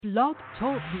Blog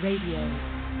Talk Radio.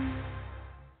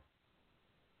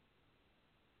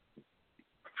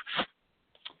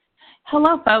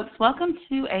 Hello, folks. Welcome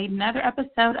to another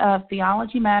episode of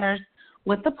Theology Matters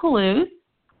with the Pellews.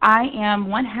 I am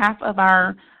one half of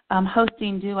our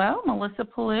hosting duo, Melissa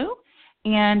Pellew,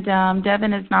 and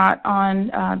Devin is not on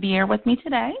the air with me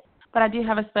today, but I do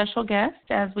have a special guest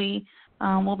as we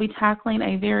will be tackling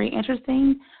a very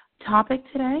interesting topic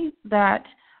today that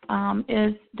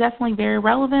is definitely very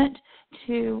relevant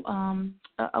to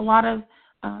a lot of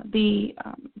the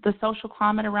social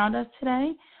climate around us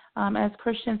today as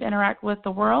Christians interact with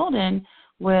the world and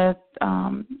with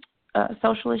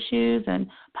social issues and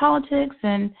politics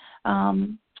and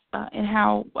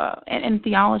how and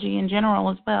theology in general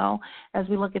as well as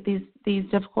we look at these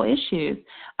difficult issues.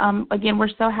 Again, we're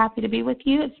so happy to be with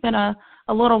you. It's been a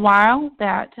little while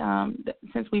that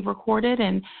since we've recorded,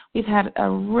 and we've had a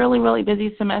really, really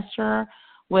busy semester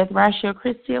with Ratio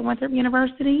Christi at Winthrop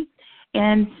University,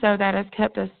 and so that has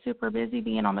kept us super busy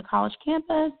being on the college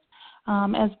campus,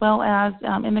 as well as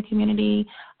in the community,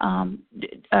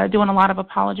 doing a lot of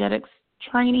apologetics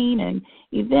training and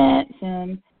events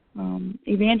and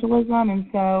evangelism. And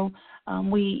so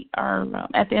we are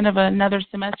at the end of another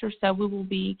semester, so we will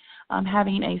be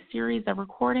having a series of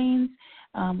recordings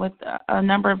with a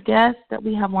number of guests that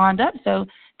we have lined up. So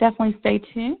definitely stay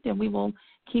tuned, and we will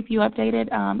keep you updated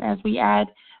as we add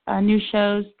new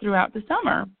shows throughout the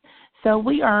summer. So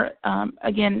we are,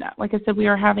 again, like I said, we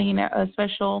are having a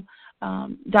special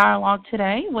dialogue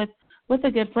today with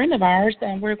a good friend of ours,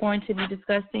 and we're going to be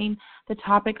discussing the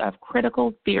topic of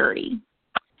critical theory.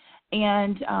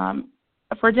 And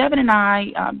for Devin and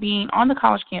I, being on the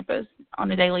college campus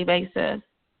on a daily basis,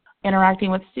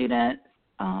 interacting with students,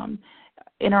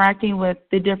 interacting with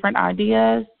the different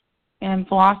ideas and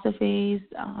philosophies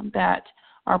that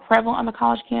are prevalent on the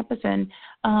college campus, and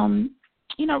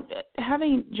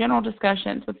having general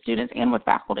discussions with students and with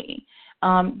faculty.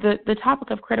 The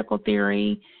topic of critical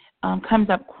theory comes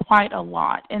up quite a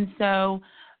lot, and so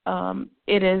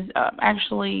it is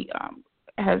actually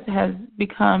has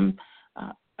become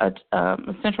a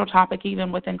central topic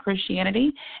even within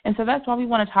Christianity, and so that's why we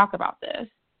want to talk about this.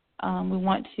 We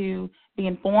want to be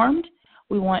informed,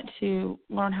 we want to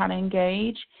learn how to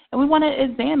engage, and we want to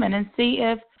examine and see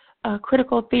if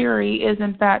critical theory is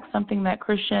in fact something that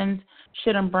Christians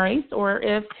should embrace, or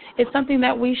if it's something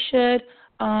that we should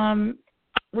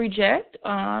reject,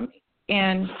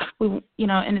 and we,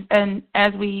 and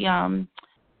as we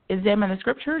examine the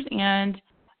scriptures and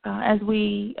as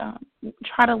we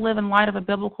try to live in light of a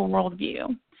biblical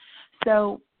worldview.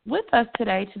 So, with us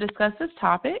today to discuss this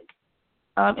topic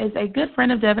is a good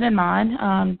friend of Devin and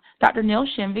mine, Dr. Neil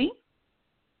Shenvi.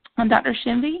 And Dr.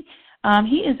 Shenvi,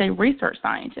 he is a research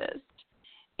scientist,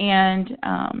 and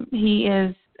he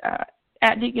is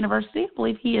at Duke University. I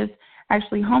believe he is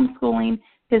actually homeschooling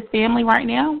his family right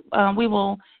now. We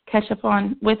will catch up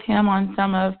with him on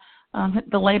some of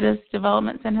the latest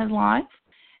developments in his life.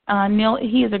 Neil,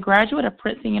 he is a graduate of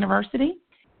Princeton University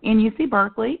in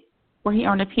UC-Berkeley, where he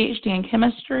earned a PhD in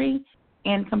chemistry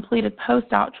and completed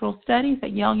post-doctoral studies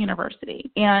at Yale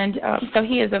University. And so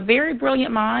he is a very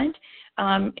brilliant mind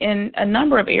in a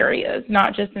number of areas,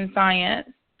 not just in science,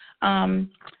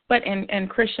 but in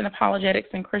Christian apologetics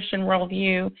and Christian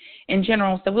worldview in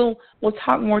general. So we'll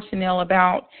talk more to Neil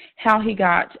about how he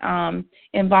got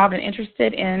involved and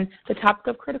interested in the topic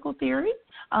of critical theory.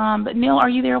 But Neil, are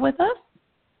you there with us?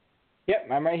 Yep,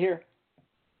 I'm right here.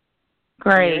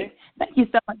 Great. Thank you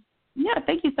so much. Yeah,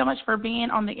 thank you so much for being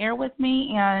on the air with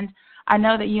me. And I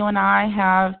know that you and I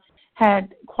have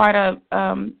had quite a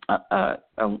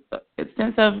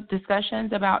extensive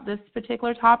discussions about this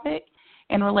particular topic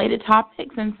and related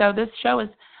topics. And so this show is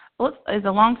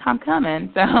a long time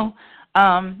coming. So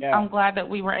I'm glad that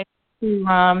we were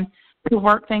able to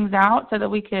work things out so that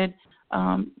we could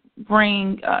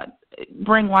bring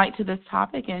light to this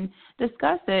topic and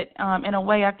discuss it in a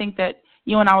way I think that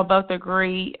you and I will both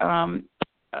agree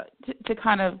to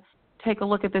kind of take a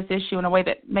look at this issue in a way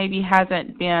that maybe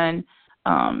hasn't been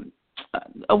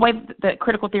a way that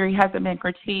critical theory hasn't been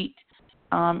critiqued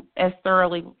as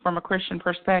thoroughly from a Christian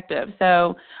perspective.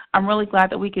 So I'm really glad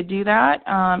that we could do that.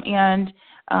 And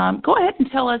go ahead and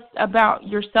tell us about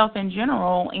yourself in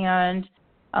general, and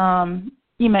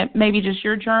maybe just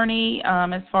your journey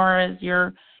as far as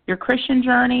your Christian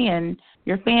journey and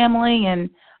your family and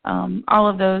all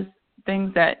of those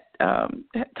things that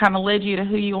kind of led you to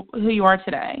who you are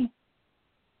today.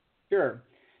 Sure.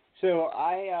 So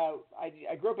I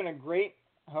grew up in a great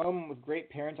home with great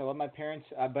parents. I love my parents,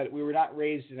 but we were not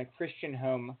raised in a Christian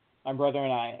home, my brother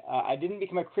and I. I didn't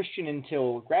become a Christian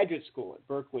until graduate school at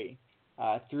Berkeley.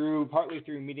 partly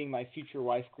through meeting my future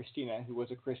wife, Christina, who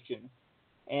was a Christian.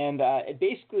 And it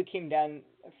basically came down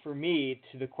for me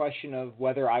to the question of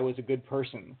whether I was a good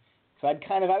person. So I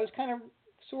was kind of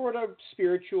sort of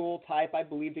spiritual type. I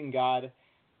believed in God,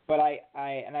 but I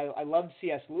loved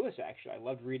C.S. Lewis, actually. I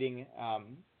loved reading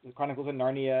the Chronicles of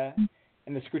Narnia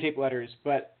and the Screwtape Letters,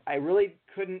 but I really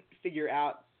couldn't figure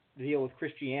out the deal with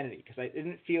Christianity because I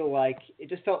didn't feel like it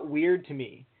just felt weird to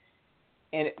me.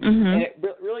 And it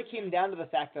really came down to the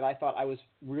fact that I thought I was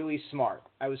really smart.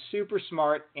 I was super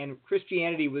smart, and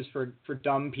Christianity was for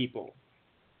dumb people.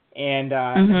 And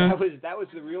that was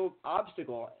the real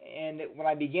obstacle. And when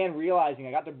I began realizing,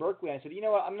 I got to Berkeley, I said, you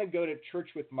know what, I'm going to go to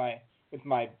church with my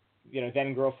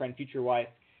then girlfriend, future wife.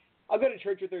 I'll go to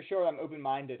church with her, show her I'm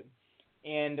open-minded.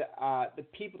 And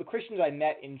the Christians I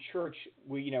met in church,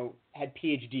 had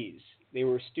PhDs. They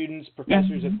were students,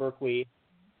 professors at Berkeley.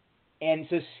 And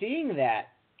so seeing that,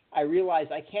 I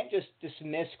realized I can't just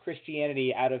dismiss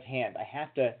Christianity out of hand. I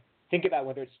have to think about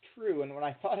whether it's true. And when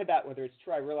I thought about whether it's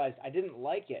true, I realized I didn't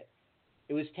like it.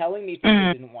 It was telling me things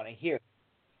I didn't want to hear.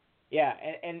 Yeah,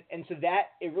 and so that,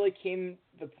 it really came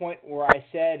to the point where I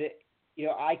said,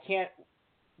 I can't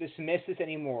dismiss this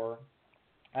anymore.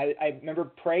 I remember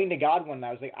praying to God one night.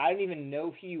 I was like, I don't even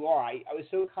know who you are. I was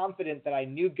so confident that I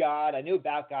knew God. I knew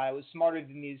about God. I was smarter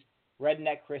than these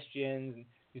redneck Christians and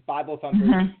these Bible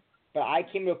thumpers. But I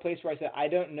came to a place where I said, I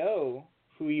don't know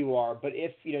who you are, but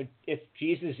if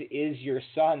Jesus is your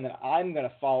son, then I'm going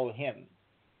to follow him.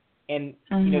 And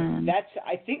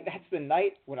I think that's the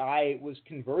night when I was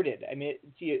converted. I mean,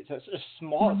 it's such a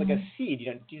small, it's like a seed.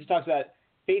 Jesus talks about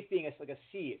faith being like a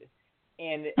seed.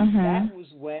 And that was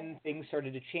when things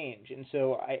started to change. And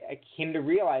so I came to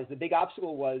realize the big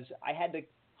obstacle was I had to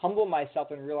humble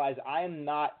myself and realize I am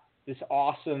not this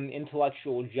awesome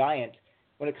intellectual giant.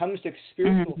 When it comes to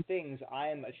spiritual things, I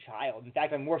am a child. In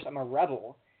fact, I'm worse. I'm a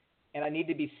rebel, and I need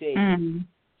to be saved.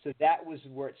 So that was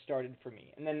where it started for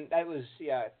me. And then that was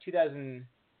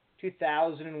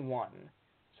 2001.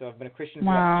 So I've been a Christian for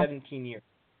about 17 years.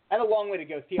 I have a long way to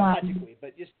go theologically,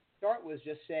 but just start was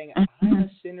just saying I'm a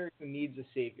sinner who needs a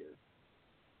Savior.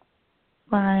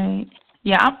 Right.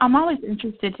 Yeah, I'm always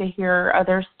interested to hear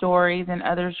other stories and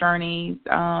other journeys.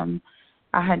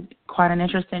 I had quite an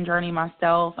interesting journey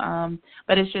myself,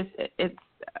 but it's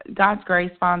God's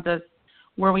grace finds us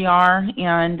where we are,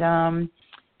 and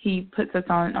He puts us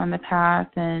on the path,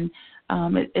 and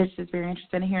it's just very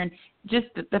interesting to hear. And just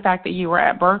the fact that you were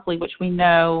at Berkeley, which we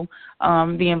know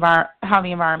how the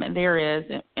environment there is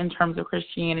in terms of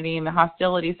Christianity and the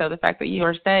hostility. So the fact that you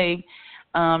are saved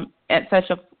in such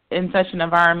an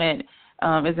environment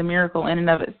is a miracle in and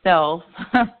of itself.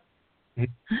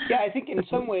 Yeah, I think in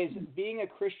some ways being a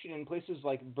Christian in places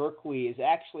like Berkeley is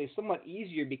actually somewhat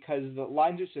easier because the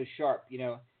lines are so sharp,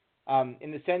 in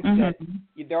the sense that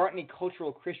there aren't any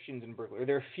cultural Christians in Berkeley, or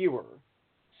there are fewer.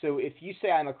 So if you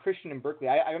say I'm a Christian in Berkeley,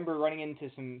 I remember running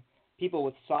into some people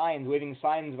with signs, waving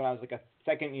signs when I was like a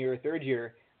second year or third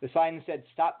year. The sign said,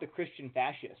 "Stop the Christian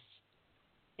fascists."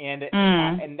 And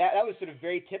that was sort of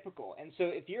very typical. And so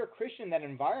if you're a Christian in that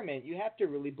environment, you have to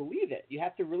really believe it. You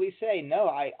have to really say, no,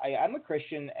 I'm a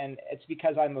Christian, and it's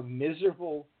because I'm a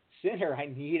miserable sinner. I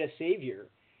need a Savior.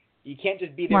 You can't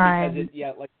just be there because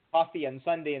like coffee on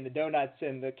Sunday and the donuts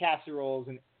and the casseroles,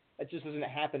 and that just doesn't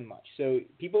happen much. So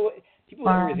people who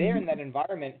were there in that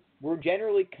environment were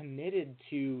generally committed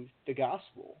to the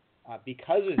gospel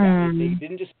because of that. They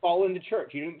didn't just fall into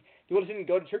church. People didn't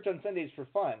go to church on Sundays for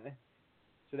fun.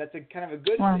 So that's a kind of a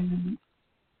good thing.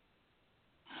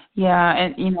 Yeah,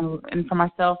 and for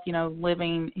myself,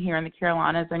 living here in the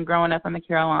Carolinas and growing up in the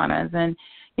Carolinas, and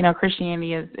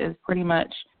Christianity is pretty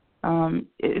much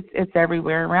it's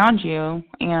everywhere around you.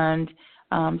 And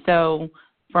so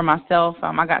for myself,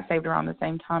 I got saved around the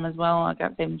same time as well. I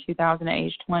got saved in 2000 at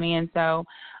age 20, and so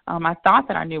I thought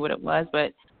that I knew what it was,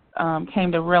 but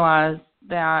came to realize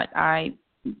that I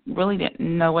really didn't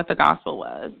know what the gospel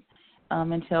was.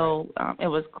 Until it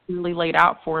was clearly laid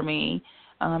out for me,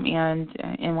 and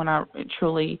when I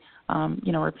truly,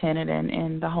 repented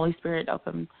and the Holy Spirit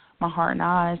opened my heart and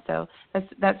eyes. So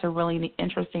that's a really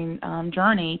interesting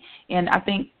journey. And I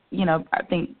think,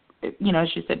 as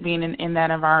you said, being in that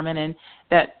environment, and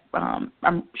that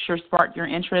I'm sure sparked your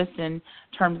interest in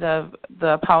terms of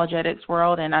the apologetics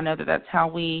world. And I know that that's how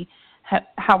we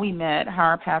met, how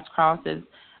our paths crossed is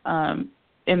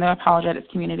in the apologetics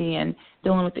community, and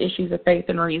dealing with the issues of faith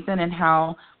and reason, and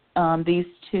how these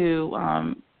two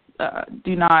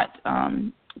do not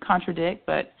contradict,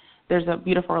 but there's a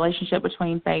beautiful relationship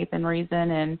between faith and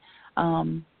reason,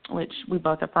 and which we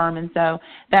both affirm. And so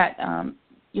that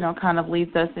kind of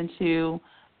leads us into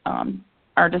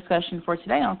our discussion for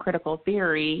today on critical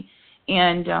theory,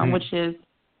 and which is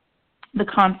the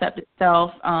concept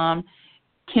itself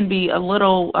can be a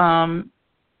little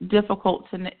difficult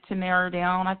to narrow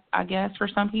down, I guess, for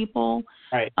some people.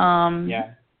 Right.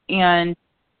 And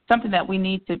something that we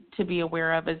need to be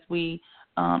aware of as we,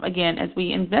 again, as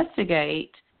we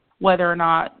investigate whether or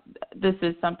not this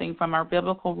is something from our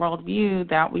biblical worldview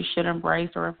that we should embrace,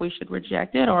 or if we should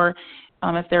reject it, or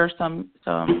if there are some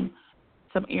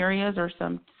areas or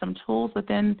some tools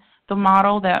within the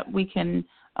model that we can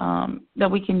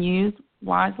use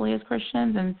wisely as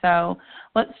Christians. And so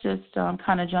let's just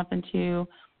kind of jump into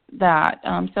that.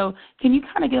 So can you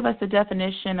kind of give us a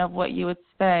definition of what you would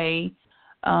say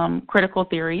critical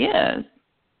theory is?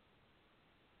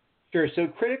 Sure. So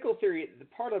critical theory,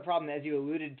 part of the problem, as you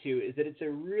alluded to, is that it's a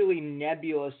really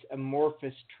nebulous,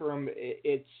 amorphous term.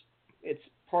 It's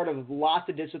part of lots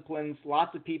of disciplines.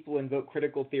 Lots of people invoke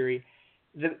critical theory.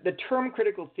 The term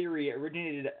critical theory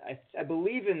originated, I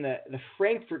believe, in the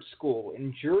Frankfurt School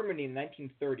in Germany in the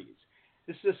 1930s.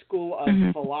 This is a school of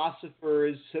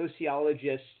philosophers,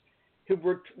 sociologists,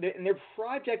 and their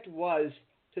project was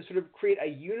to sort of create a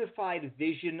unified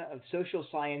vision of social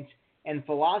science and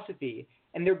philosophy.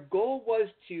 And their goal was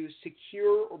to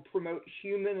secure or promote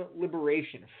human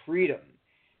liberation, freedom.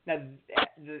 Now,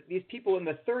 these people in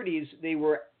the 30s, they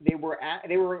were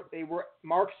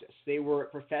Marxists. They were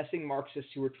professing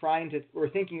Marxists who were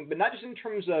thinking, but not just in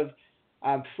terms of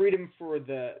freedom for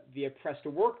the oppressed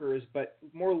workers, but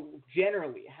more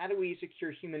generally, how do we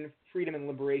secure human freedom and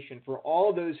liberation for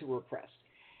all those who were oppressed?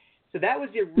 So that was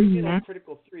the original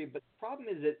critical theory, but the problem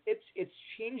is that it's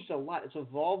changed a lot. It's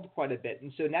evolved quite a bit.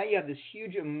 And so now you have this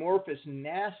huge amorphous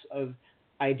mass of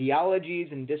ideologies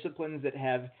and disciplines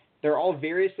they're all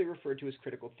variously referred to as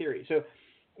critical theory. So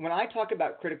when I talk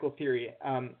about critical theory,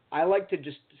 I like to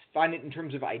just find it in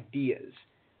terms of ideas.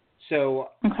 So,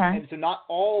 and so not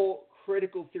all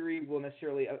critical theory will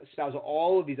necessarily espouse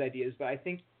all of these ideas, but I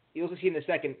think you'll see in a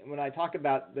second when I talk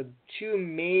about the two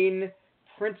main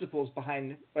principles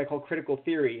behind what I call critical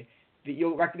theory, that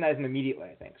you'll recognize them immediately,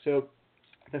 I think. So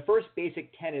the first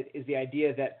basic tenet is the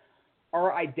idea that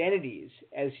our identities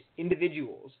as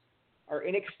individuals are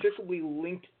inextricably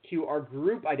linked to our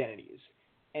group identities,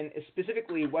 and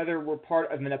specifically whether we're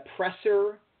part of an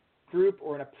oppressor group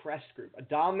or an oppressed group, a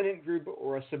dominant group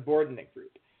or a subordinate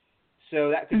group. So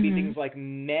that could be things like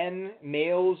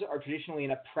males are traditionally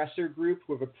an oppressor group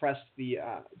who have oppressed the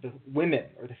women,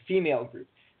 or the female group.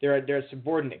 They're a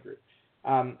subordinate group.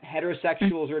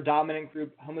 Heterosexuals are a dominant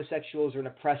group. Homosexuals are an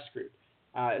oppressed group.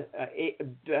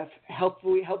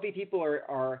 Healthy people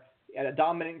are a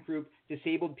dominant group.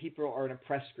 Disabled people are an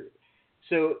oppressed group.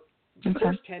 So the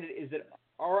first tenet is that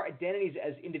our identities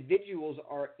as individuals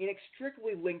are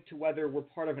inextricably linked to whether we're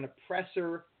part of an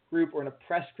oppressor group or an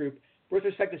oppressed group with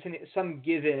respect to some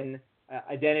given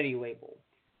identity label.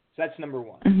 So that's number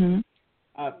one.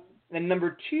 And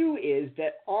number two is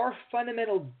that our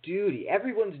fundamental duty,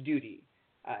 everyone's duty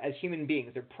as human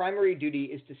beings, their primary duty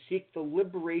is to seek the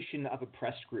liberation of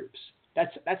oppressed groups.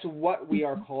 That's what we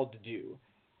are called to do.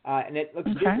 And it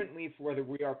looks differently for whether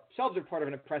we ourselves are part of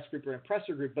an oppressed group or an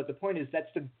oppressor group, but the point is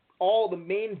that's the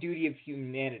main duty of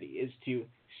humanity is to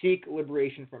seek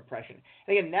liberation from oppression.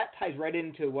 And again, that ties right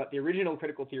into what the original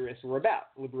critical theorists were about,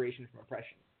 liberation from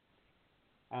oppression.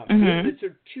 These are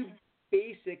sort of two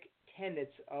basic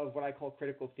tenets of what I call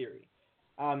critical theory.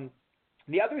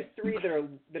 The other three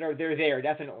that are there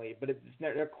definitely, but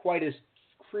they're quite as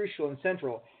crucial and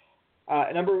central.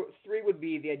 Number three would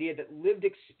be the idea that lived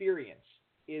experience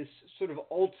is sort of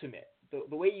ultimate.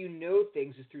 The way you know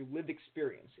things is through lived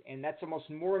experience, and that's almost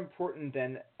more important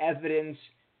than evidence,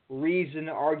 reason,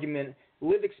 argument.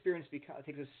 Lived experience takes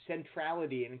a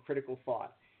centrality in critical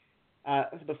thought.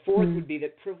 The fourth would be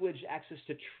that privileged access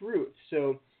to truth,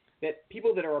 so that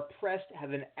people that are oppressed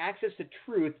have an access to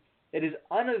truth that is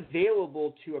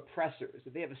unavailable to oppressors,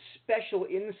 that they have a special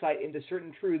insight into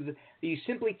certain truths that you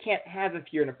simply can't have if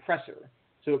you're an oppressor.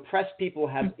 So oppressed people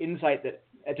have insight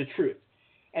to truth.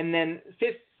 And then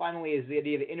fifth, finally, is the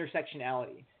idea of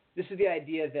intersectionality. This is the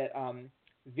idea that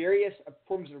various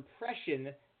forms of oppression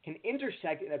can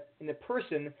intersect in a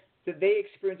person that they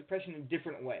experience oppression in a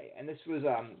different way. And this was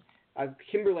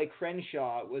Kimberly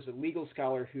Crenshaw was a legal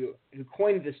scholar who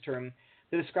coined this term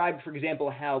to describe, for example,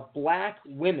 how black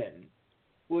women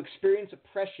will experience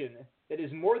oppression that is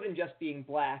more than just being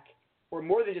black or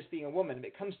more than just being a woman.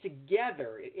 It comes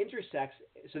together, it intersects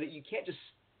so that you can't just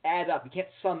add up, you can't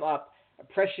sum up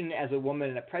oppression as a woman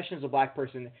and oppression as a black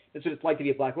person. That's what it's like to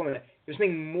be a black woman. There's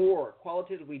something more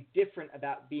qualitatively different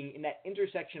about being in that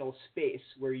intersectional space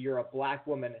where you're a black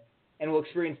woman and will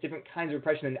experience different kinds of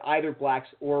oppression than either blacks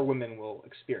or women will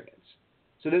experience.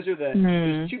 So those are the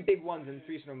there's two big ones and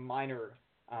three sort of minor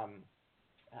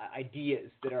ideas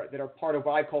that are part of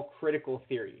what I call critical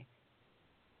theory.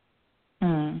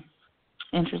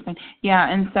 Interesting. Yeah,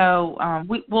 and so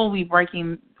we'll be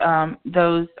breaking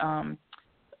those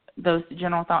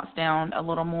general thoughts down a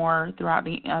little more throughout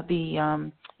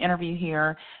the interview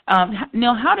here.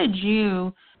 Neil, how did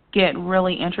you get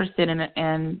really interested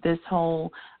in this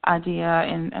whole idea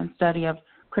and study of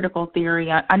critical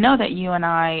theory? I know that you and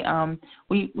I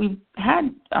we've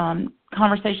had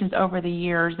conversations over the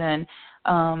years, and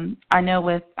I know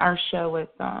with our show with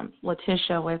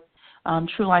Letitia with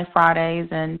True Life Fridays,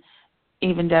 and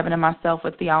even Devin and myself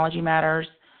with Theology Matters,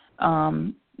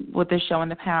 with this show in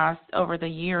the past, over the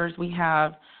years, we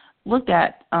have looked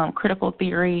at critical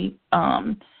theory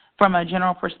from a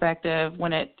general perspective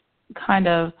when it kind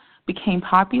of became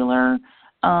popular,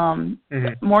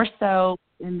 more so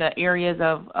in the areas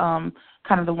of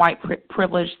kind of the white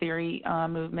privilege theory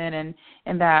movement,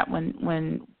 and that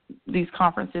when these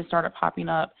conferences started popping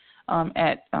up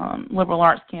at liberal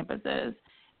arts campuses.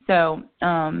 So,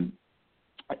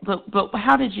 but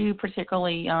how did you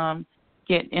particularly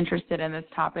get interested in this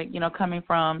topic, coming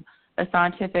from a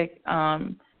scientific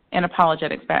and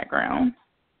apologetics background?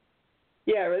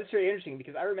 Yeah, that's very interesting,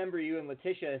 because I remember you and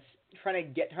Letitia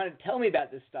trying to tell me about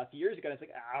this stuff years ago. And it's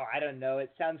like, I don't know.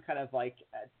 It sounds kind of like,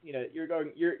 you're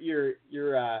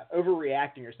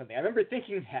overreacting or something. I remember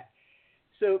thinking that.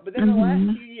 So, but then the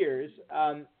last few years,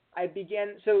 I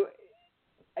began. So,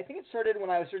 I think it started when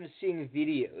I was starting seeing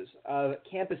videos of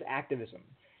campus activism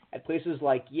at places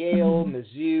like Yale,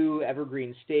 Mizzou,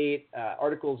 Evergreen State,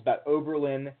 articles about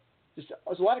Oberlin. There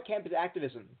was a lot of campus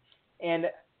activism. And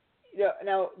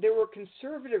now there were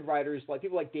conservative writers, like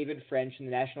people like David French in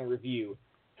the National Review,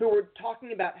 who were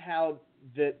talking about how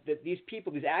these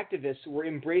people, these activists, were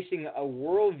embracing a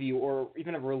worldview or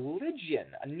even a religion,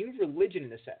 a new religion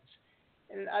in a sense.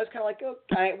 And I was kind of like,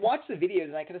 I watched the videos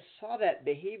and I kind of saw that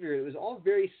behavior. It was all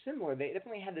very similar. They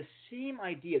definitely had the same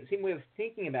idea, the same way of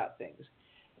thinking about things.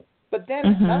 But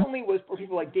then not only were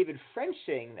people like David French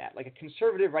saying that, like a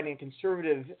conservative writing a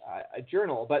conservative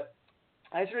journal, but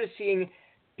I started seeing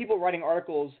people writing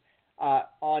articles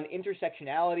on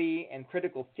intersectionality and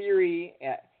critical theory,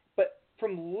 but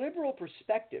from liberal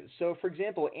perspectives. So, for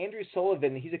example, Andrew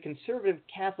Sullivan, he's a conservative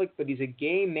Catholic, but he's a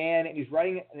gay man, and he's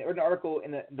writing an article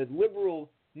in the liberal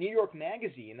New York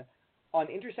Magazine on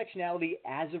intersectionality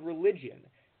as a religion.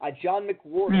 John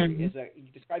McWhorter he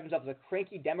describes himself as a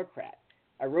cranky Democrat.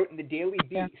 I wrote in the Daily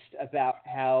Beast about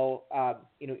how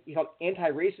he called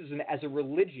anti-racism as a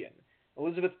religion.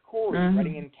 Elizabeth Corey,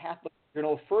 writing in Catholic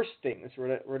Journal First Things,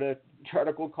 wrote an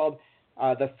article called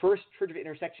 "The First Church of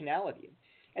Intersectionality."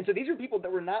 And so these are people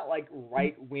that were not like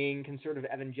right-wing conservative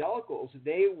evangelicals.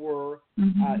 They were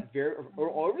very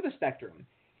all over the spectrum,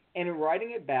 and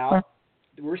writing about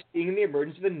we're seeing the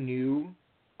emergence of a new.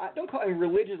 Don't call it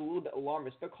religion, a little bit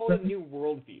alarmist, but call it a new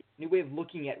worldview, new way of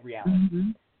looking at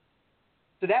reality.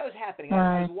 So that was happening.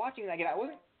 I was watching that again. I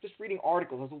wasn't just reading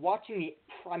articles. I was watching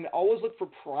I always look for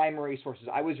primary sources.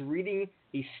 I was reading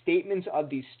the statements of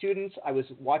these students. I was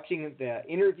watching the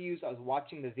interviews. I was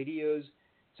watching the videos.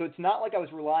 So it's not like I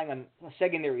was relying on a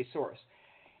secondary source.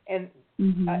 And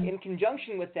in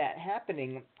conjunction with that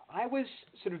happening, I was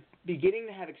sort of beginning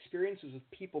to have experiences with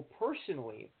people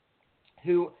personally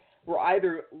who were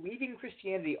either leaving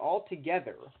Christianity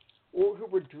altogether or who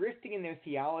were drifting in their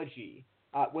theology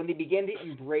when they began to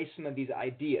embrace some of these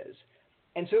ideas.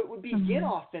 And so it would begin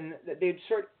often that they'd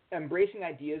start embracing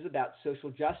ideas about social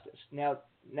justice. Now,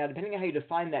 depending on how you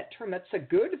define that term, that's a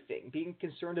good thing, being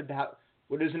concerned about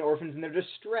widows and orphans in their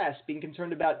distress, being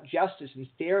concerned about justice and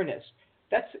fairness.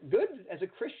 That's good as a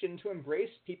Christian to embrace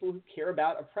people who care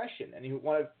about oppression and who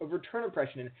want to overturn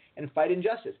oppression and fight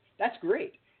injustice. That's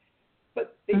great.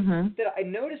 But I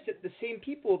noticed that the same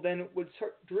people then would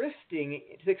start drifting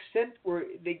to the extent where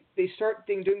they start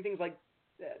doing things like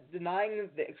denying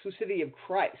the exclusivity of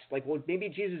Christ, like, well, maybe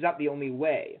Jesus is not the only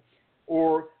way,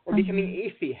 or becoming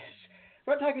atheists.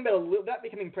 We're not talking about not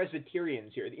becoming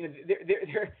Presbyterians here.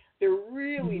 They're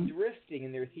really drifting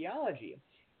in their theology.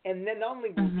 And then not only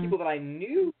were people that I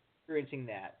knew experiencing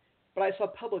that, but I saw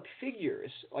public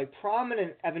figures, like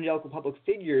prominent evangelical public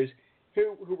figures,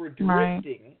 who were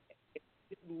drifting.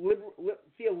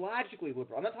 Theologically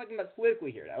liberal. I'm not talking about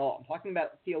politically here at all. I'm talking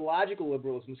about theological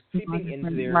liberalism creeping into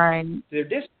their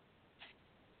discourse.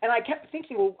 And I kept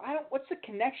thinking, well, what's the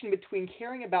connection between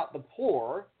caring about the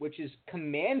poor, which is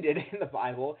commanded in the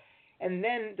Bible, and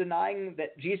then denying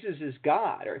that Jesus is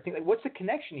God? Or think, like, what's the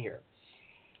connection here?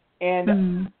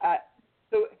 And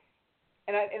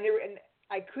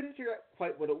I couldn't figure out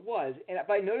quite what it was.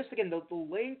 But I noticed, again, the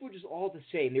language is all the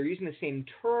same. They're using the same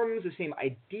terms, the same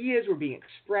ideas were being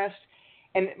expressed.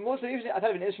 And most interesting, I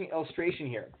thought of an interesting illustration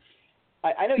here.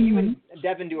 I know you and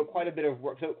Devin do quite a bit of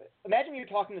work. So imagine you're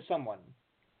talking to someone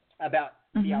about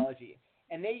theology,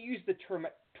 and they use the term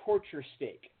torture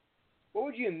stake. What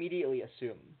would you immediately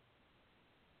assume?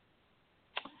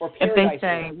 Or paradise if they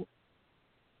say, earth.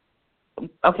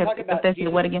 Okay, Talk about if they say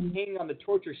Jesus what again? hanging on the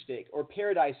torture stake, or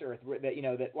paradise earth,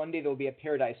 that one day there will be a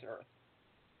paradise earth.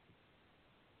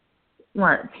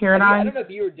 Right, paradise. I don't know if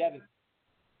you or Devin.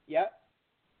 Yeah.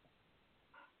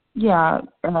 Yeah,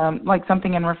 like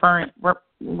something in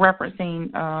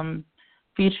referencing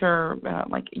future,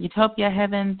 like utopia,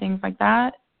 heaven, things like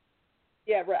that.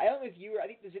 Yeah, right. I don't know if you. I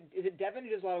think is it Devin who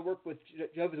does a lot of work with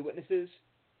Jehovah's Witnesses?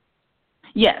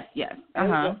 Yes. Yeah.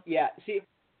 See,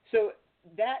 so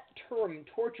that term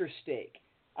torture stake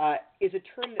is a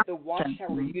term that the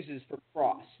Watchtower uses for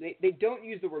cross. They don't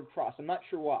use the word cross. I'm not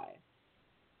sure why.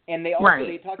 And they also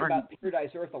they talk about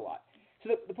paradise earth a lot.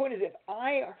 So the point is, if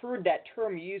I heard that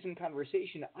term used in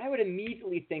conversation, I would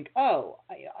immediately think, oh,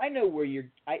 I know where you've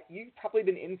probably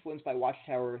been influenced by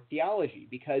Watchtower theology,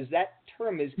 because that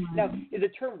term is now, is the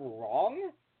term wrong?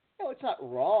 No, it's not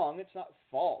wrong. It's not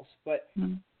false. But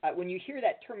when you hear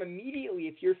that term immediately,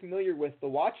 if you're familiar with the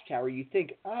Watchtower, you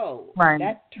think, oh,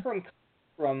 that term comes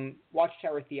from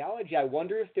Watchtower theology. I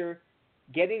wonder if they're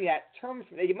getting that term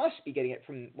from, they must be getting it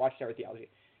from Watchtower theology,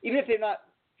 even if they're not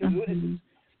Jehovah's Witnesses.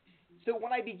 So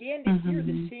when I began to hear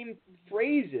the same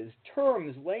phrases,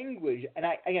 terms, language, and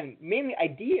mainly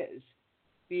ideas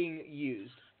being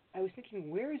used, I was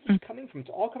thinking, where is this coming from? It's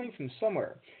all coming from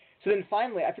somewhere. So then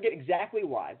finally, I forget exactly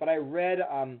why, but I read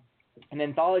an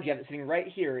anthology of it sitting right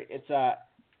here. It's the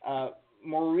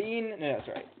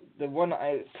one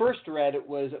I first read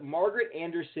was Margaret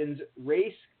Anderson's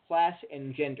Race, Class,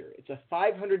 and Gender. It's a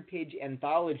 500-page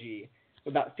anthology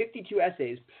with about 52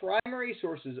 essays, primary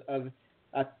sources of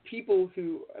people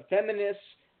who, feminists,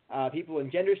 people in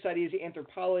gender studies,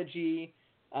 anthropology,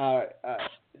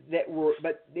 it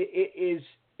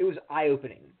was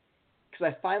eye-opening,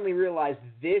 because I finally realized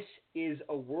this is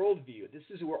a worldview. This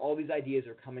is where all these ideas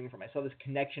are coming from. I saw this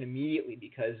connection immediately,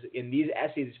 because in these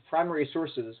essays, these primary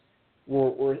sources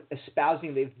were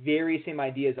espousing the very same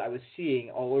ideas I was seeing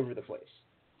all over the place.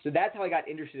 So that's how I got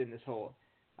interested in this whole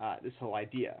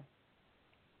idea.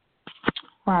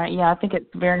 Right. Yeah, I think it's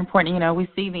very important. We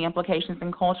see the implications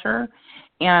in culture,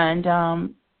 and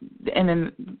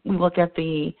then we look at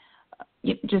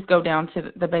just go down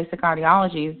to the basic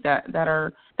ideologies that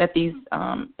these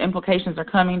implications are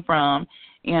coming from,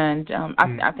 and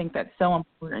I think that's so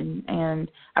important. And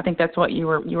I think that's what you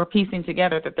were piecing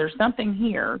together, that there's something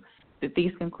here, that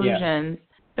these conclusions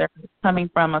they're coming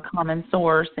from a common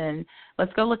source, and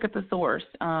let's go look at the source.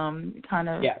 Kind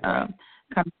of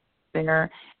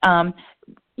there.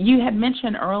 You had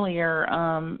mentioned earlier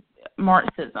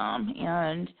Marxism,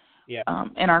 and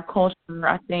in our culture,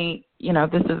 I think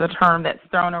this is a term that's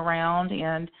thrown around.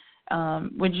 And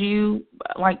would you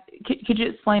could you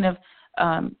explain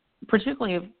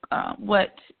particularly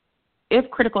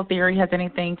if critical theory has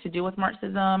anything to do with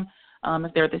Marxism?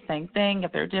 If they're the same thing,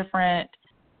 if they're different,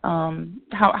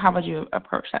 how would you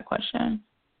approach that question?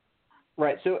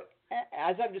 Right. So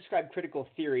as I've described critical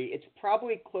theory, it's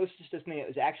probably closest to something that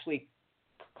was actually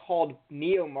called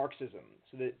neo-Marxism.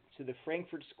 So the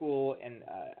Frankfurt School and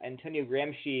Antonio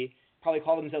Gramsci probably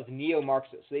called themselves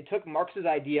neo-Marxists. So they took Marx's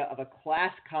idea of a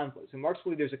class conflict. So Marx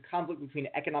believed there's a conflict between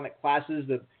economic classes,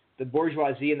 the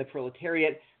bourgeoisie and the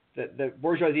proletariat. The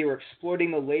bourgeoisie were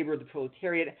exploiting the labor of the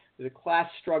proletariat. There's a class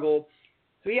struggle.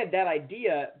 So he had that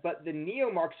idea, but the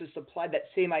neo-Marxists applied that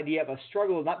same idea of a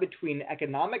struggle not between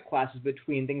economic classes,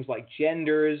 between things like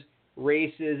genders,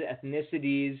 races,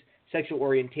 ethnicities, sexual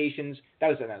orientations. That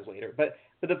was later. But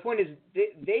the point is,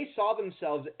 they saw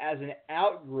themselves as an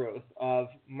outgrowth of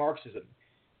Marxism.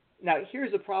 Now,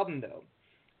 here's the problem, though.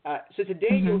 So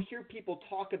today you'll hear people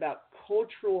talk about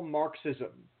cultural Marxism.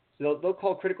 So they'll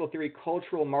call critical theory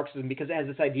cultural Marxism because it has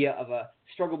this idea of a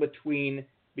struggle between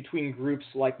groups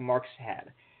like Marx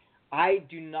had. I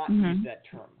do not use that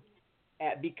term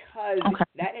because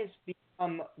that has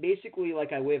become basically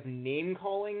like a way of name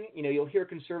calling. You'll hear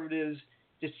conservatives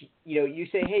just, you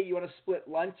say, hey, you want to split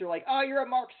lunch? They're like, oh, you're a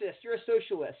Marxist, you're a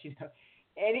socialist,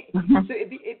 And so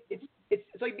it's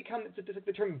like it's like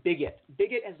the term bigot.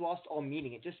 Bigot has lost all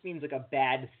meaning. It just means like a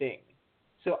bad thing.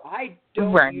 So I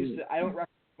don't use it. I don't reference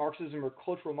Marxism or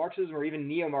cultural Marxism or even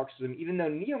neo-Marxism, even though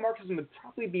neo-Marxism would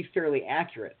probably be fairly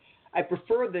accurate. I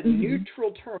prefer the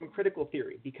neutral term critical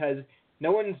theory because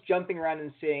no one's jumping around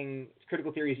and saying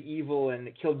critical theory is evil and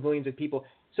it killed millions of people.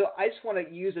 So I just want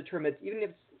to use a term that's, even if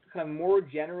it's kind of more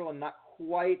general and not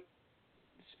quite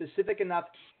specific enough,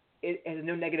 it has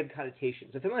no negative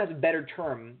connotations. If someone has a better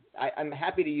term, I'm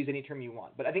happy to use any term you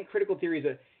want. But I think critical theory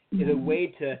is a way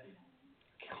to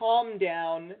calm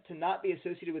down, to not be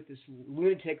associated with this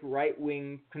lunatic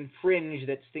right-wing fringe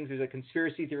that thinks there's a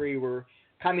conspiracy theory where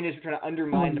communists are trying to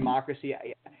undermine democracy.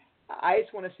 I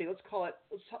just want to say, let's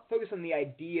focus on the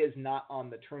ideas, not on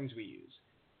the terms we use.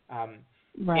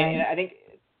 Right. And I think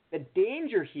the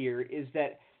danger here is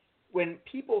that when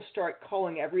people start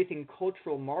calling everything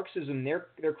cultural Marxism,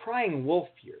 they're crying wolf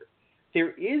here.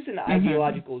 There is an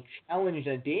ideological challenge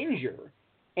and a danger,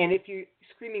 and if you're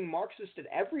screaming Marxist at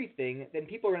everything, then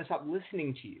people are going to stop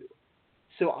listening to you.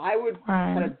 So I would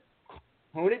kind of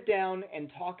hone it down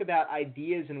and talk about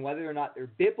ideas and whether or not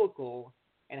they're biblical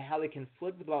and how they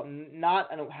conflict with about, not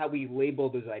how we label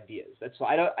those ideas. That's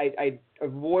why I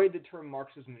avoid the term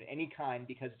Marxism of any kind,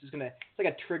 because it's like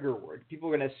a trigger word. People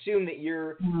are going to assume that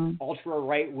you're ultra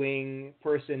right wing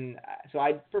person. So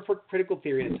I prefer critical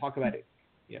theory to talk about it,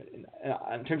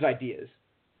 in terms of ideas.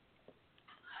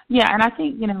 Yeah, and I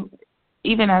think,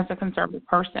 even as a conservative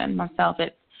person myself,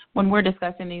 when we're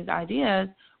discussing these ideas,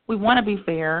 we want to be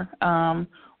fair.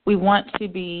 We want to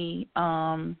be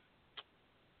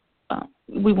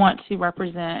we want to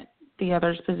represent the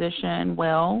other's position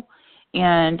well.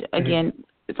 And again,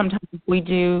 sometimes we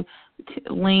do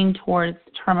lean towards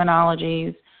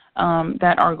terminologies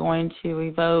that are going to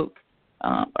evoke,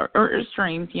 or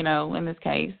streams, in this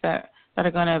case, that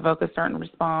are going to evoke a certain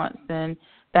response, and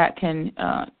that can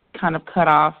kind of cut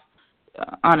off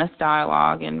honest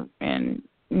dialogue and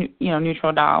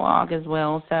neutral dialogue as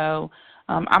well. So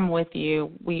I'm with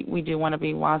you. We do want to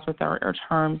be wise with our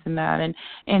terms and that,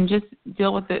 and just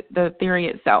deal with the theory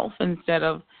itself instead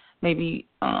of maybe,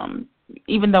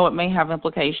 even though it may have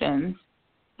implications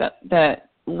that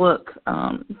look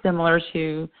similar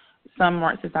to some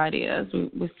Marxist ideas,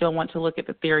 we still want to look at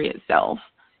the theory itself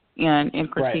and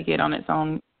critique it on its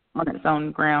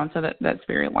own ground. So that's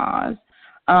very wise.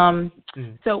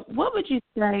 So what would you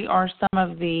say are some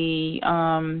of the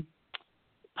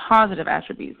positive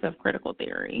attributes of critical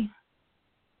theory?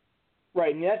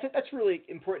 Right, and that's really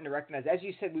important to recognize. As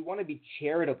you said, we want to be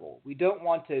charitable. We don't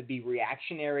want to be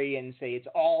reactionary and say it's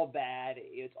all bad,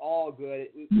 it's all good.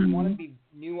 We want to be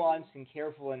nuanced and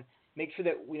careful and make sure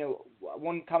that,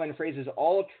 one common phrase is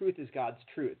all truth is God's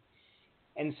truth.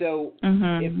 And so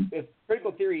if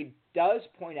critical theory does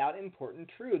point out important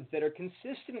truths that are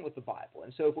consistent with the Bible,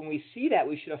 and so when we see that,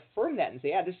 we should affirm that and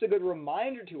say, this is a good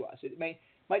reminder to us. It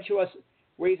might show us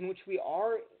ways in which we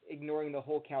are ignoring the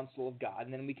whole counsel of God,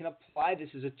 and then we can apply this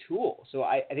as a tool. So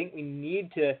I think we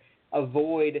need to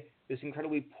avoid this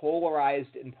incredibly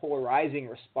polarized and polarizing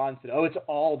response that, it's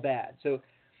all bad. So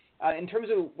in terms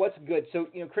of what's good, so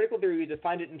critical theory, we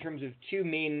defined it in terms of two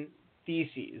main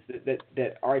theses,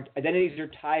 that our identities are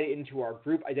tied into our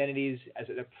group identities as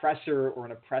an oppressor or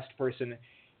an oppressed person,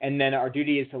 and then our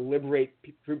duty is to liberate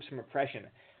groups from oppression.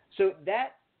 So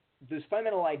those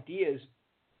fundamental ideas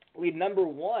lead, number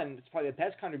one, it's probably the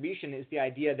best contribution, is the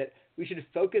idea that we should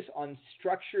focus on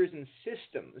structures and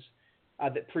systems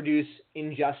that produce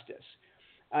injustice.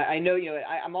 I know,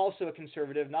 I'm also a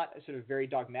conservative, not a sort of very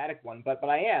dogmatic one, but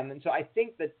I am. And so I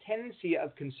think the tendency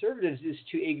of conservatives is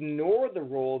to ignore the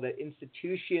role that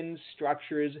institutions,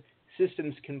 structures,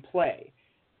 systems can play.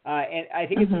 And I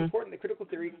think it's important that critical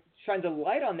theory shines a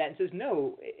light on that and says,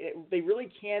 no, they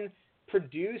really can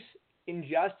produce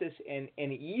injustice and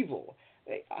evil.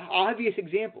 Obvious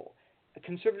example,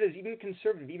 conservatives,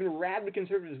 even rabid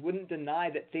conservatives wouldn't deny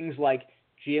that things like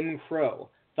Jim Crow,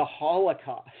 the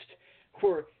Holocaust,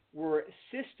 were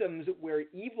systems where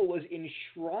evil is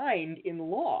enshrined in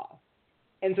law.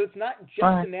 And so it's not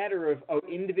just a matter of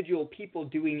individual people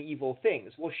doing evil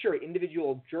things. Well, sure,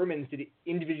 individual Germans did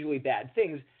individually bad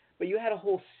things, but you had a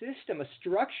whole system, a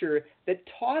structure that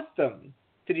taught them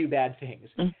to do bad things.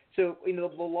 So,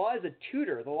 the law is a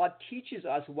tutor. The law teaches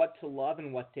us what to love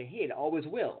and what to hate. It always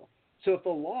will. So if the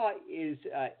law is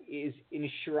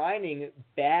enshrining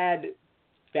bad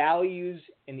values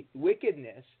and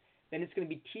wickedness, then it's going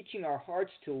to be teaching our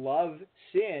hearts to love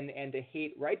sin and to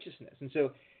hate righteousness. And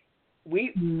so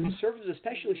we conservatives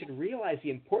especially should realize the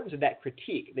importance of that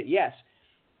critique, that yes,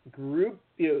 group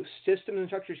systems and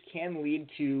structures can lead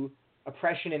to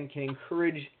oppression and can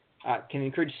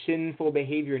encourage sinful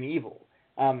behavior and evil.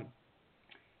 So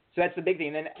that's the big thing.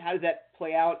 And then how does that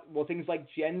play out? Well, things like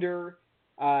gender,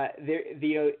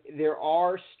 there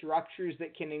are structures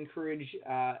that can encourage,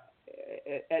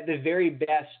 at the very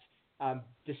best,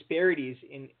 disparities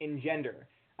in gender.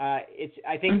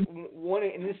 I think one,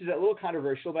 and this is a little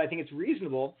controversial, but I think it's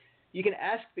reasonable. You can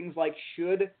ask things like,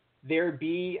 should there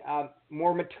be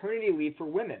more maternity leave for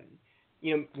women?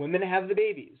 Women have the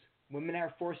babies. Women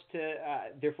are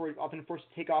therefore often forced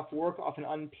to take off work, often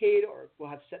unpaid, or will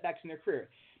have setbacks in their career.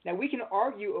 Now, we can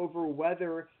argue over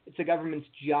whether it's the government's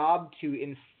job to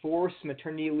enforce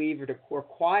maternity leave or to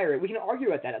require it. We can argue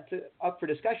about that. That's up for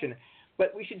discussion.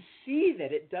 But we should see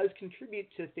that it does contribute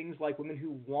to things like women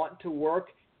who want to work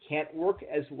can't work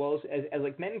as well as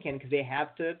like men can because they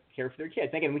have to care for their kids.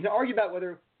 And again, we can argue about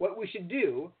what we should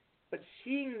do, but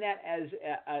seeing that as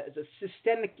a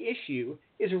systemic issue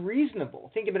is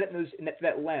reasonable. Think about it in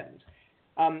that lens.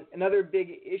 Another big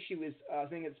issue is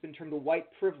something that's been termed the white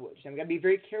privilege. And we've got to be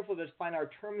very careful to define our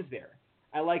terms there.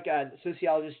 I like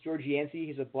sociologist George Yancey.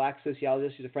 He's a black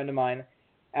sociologist. He's a friend of mine.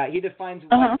 He defines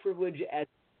white privilege as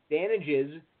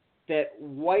advantages that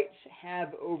whites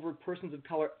have over persons of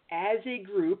color as a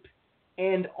group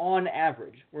and on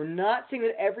average. We're not saying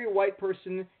that every white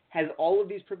person has all of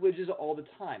these privileges all the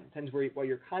time. Depends what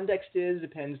your context is.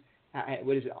 Depends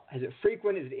what is it? Is it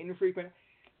frequent? Is it infrequent?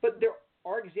 But there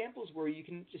are examples where you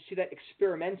can just see that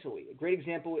experimentally. A great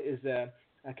example is a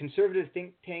conservative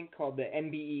think tank called the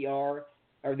NBER.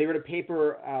 Or they wrote a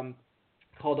paper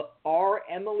called "Are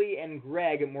Emily and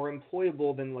Greg More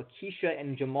Employable Than Lakeisha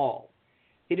and Jamal?"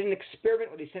 They did an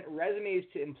experiment where they sent resumes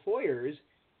to employers,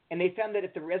 and they found that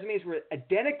if the resumes were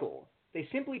identical, they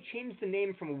simply changed the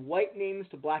name from white names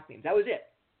to black names. That was it.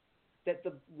 That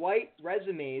the white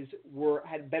resumes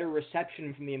had better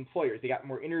reception from the employers. They got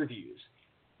more interviews.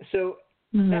 So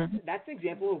that's an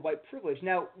example of white privilege.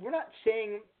 Now, we're not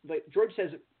saying, like George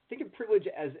says, think of privilege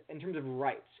as in terms of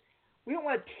rights. We don't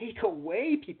want to take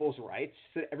away people's rights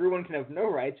so that everyone can have no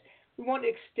rights. We want to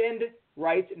extend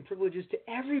rights and privileges to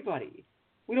everybody.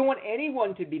 We don't want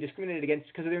anyone to be discriminated against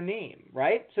because of their name,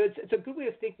 right? So it's a good way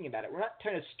of thinking about it. We're not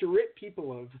trying to strip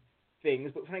people of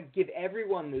things, but we're trying to give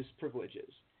everyone those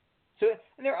privileges. So,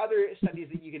 and there are other studies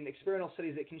experimental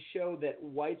studies that can show that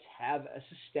whites have a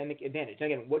systemic advantage.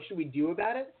 Again, what should we do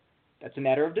about it? That's a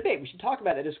matter of debate. We should talk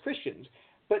about it as Christians.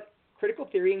 But critical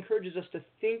theory encourages us to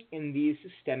think in these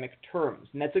systemic terms,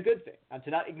 and that's a good thing.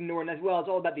 To not ignore, and as well, it's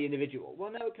all about the individual.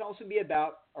 Well, no, it can also be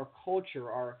about our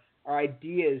culture, our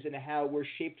ideas, and how we're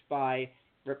shaped by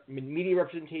media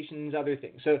representations, other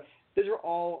things. So those are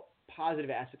all positive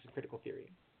aspects of critical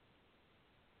theory.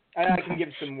 I can give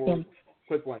some more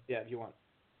quick ones, if you want.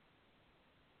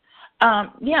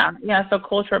 So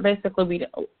culture, basically,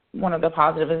 one of the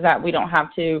positives is that we don't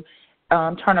have to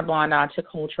turn a blind eye to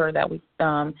culture, that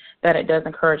it does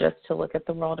encourage us to look at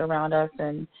the world around us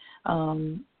and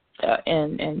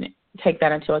take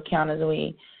that into account as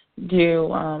we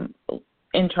do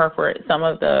interpret some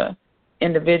of the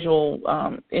individual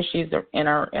issues in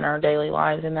our daily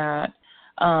lives. And that,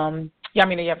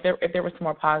 if there was some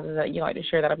more positives that you'd like to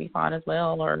share, that'll be fine as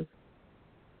well. Or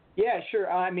yeah, sure.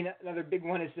 Another big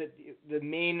one is that the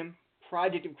main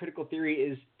project of critical theory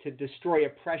is to destroy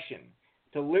oppression,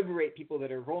 to liberate people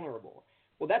that are vulnerable.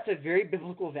 Well, that's a very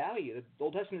biblical value. The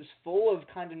Old Testament is full of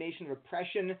condemnation of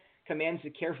oppression, commands to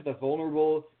care for the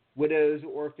vulnerable, widows,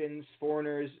 orphans,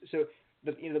 foreigners, so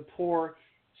the poor.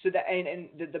 So that and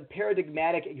the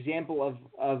paradigmatic example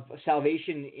of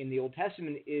salvation in the Old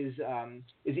Testament is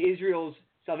Israel's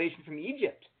salvation from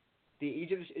Egypt. The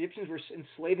Egyptians were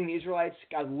enslaving the Israelites.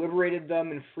 God liberated them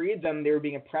and freed them. They were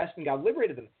being oppressed, and God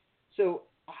liberated them. So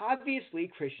obviously,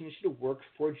 Christians should work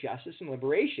for justice and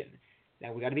liberation.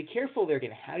 Now, we've got to be careful there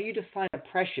again. How do you define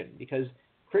oppression? Because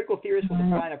critical theorists will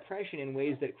define oppression in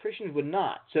ways that Christians would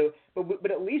not. So, but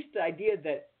at least the idea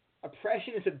that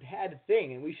oppression is a bad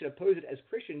thing and we should oppose it as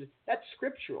Christians, that's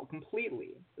scriptural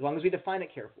completely, as long as we define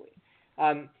it carefully.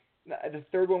 The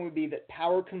third one would be that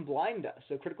power can blind us.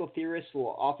 So critical theorists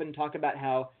will often talk about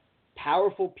how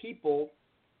powerful people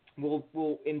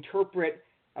will interpret,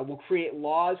 will create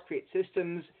laws, create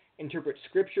systems, interpret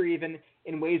scripture even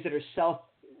in ways that are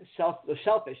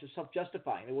selfish or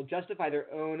self-justifying. They will justify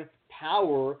their own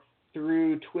power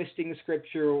through twisting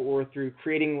scripture or through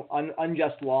creating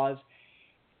unjust laws.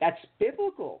 That's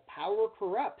biblical. Power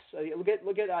corrupts. Look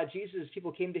at Jesus.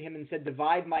 People came to him and said,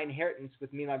 "Divide my inheritance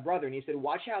with me and my brother." And he said,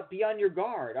 "Watch out, be on your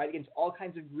guard, right, against all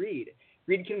kinds of greed.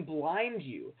 Greed can blind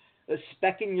you. The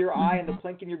speck in your eye and the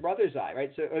plank in your brother's eye,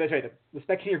 right? The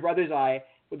speck in your brother's eye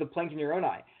with the plank in your own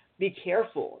eye. Be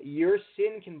careful. Your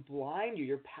sin can blind you.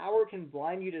 Your power can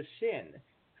blind you to sin."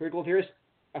 Critical theorists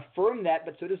affirm that,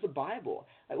 but so does the Bible.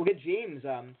 Look at James.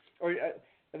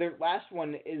 The last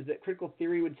one is that critical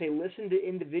theory would say, listen to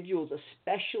individuals,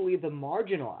 especially the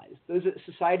marginalized, those that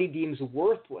society deems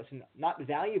worthless and not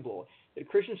valuable. That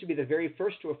Christians should be the very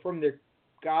first to affirm they're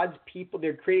God's people,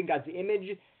 they're creating God's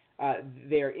image,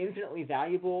 they're infinitely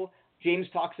valuable, James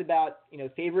talks about,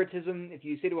 favoritism. If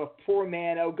you say to a poor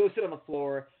man, oh, go sit on the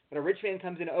floor, but a rich man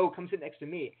comes in, oh, come sit next to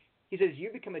me. He says, you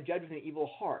become a judge with an evil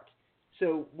heart.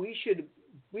 So we should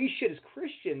as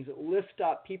Christians lift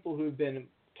up people who've been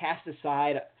cast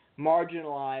aside,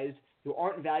 marginalized, who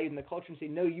aren't valued in the culture and say,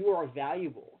 no, you are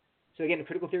valuable. So again,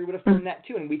 critical theory would affirm that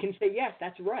too. And we can say, yes,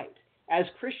 that's right. As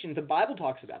Christians, the Bible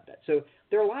talks about that. So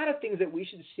there are a lot of things that we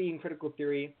should see in critical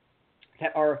theory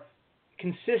that are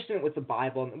consistent with the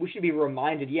Bible. And we should be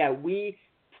reminded,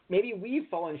 maybe we've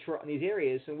fallen short on these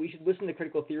areas, and we should listen to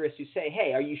critical theorists who say,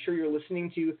 hey, are you sure you're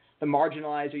listening to the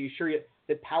marginalized? Are you sure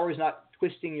that power is not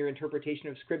twisting your interpretation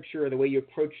of Scripture or the way you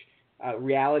approach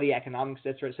reality, economics,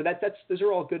 etc.? So those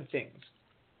are all good things.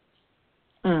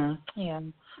 Yeah.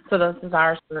 So those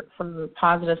desires for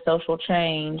positive social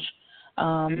change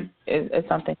is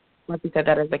something, like you said,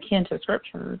 that is akin to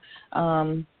Scripture.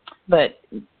 But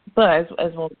as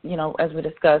well, as we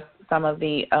discussed some of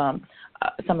the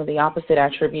opposite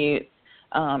attributes,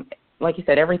 like you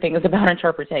said, everything is about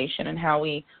interpretation and how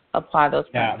we apply those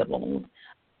principles.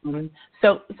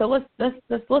 So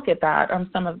let's look at that.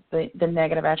 Some of the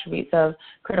negative attributes of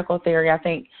critical theory. I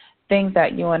think things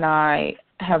that you and I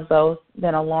have both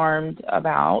been alarmed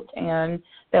about, and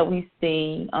that we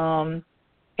see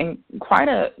in quite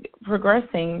a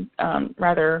progressing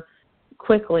rather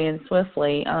quickly and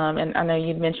swiftly. And I know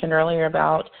you'd mentioned earlier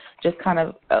about just kind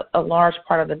of a large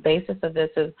part of the basis of this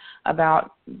is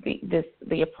about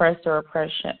the oppressed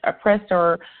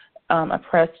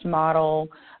model,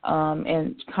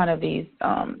 and kind of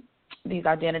these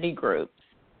identity groups.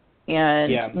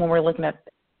 And when we're looking at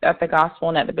the gospel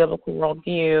and at the biblical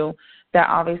worldview, that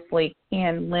obviously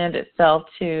can lend itself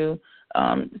to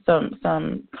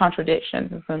some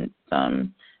contradictions and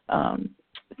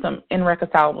some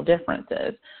irreconcilable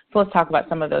differences. So let's talk about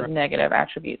some of those negative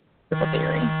attributes of critical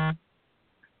theory.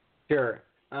 Sure.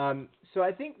 So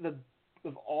I think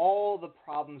of all the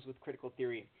problems with critical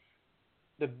theory,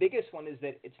 the biggest one is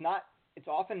that it's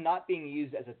often not being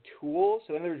used as a tool.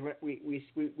 So in other words,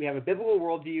 we have a biblical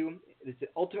worldview that's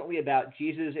ultimately about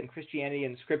Jesus and Christianity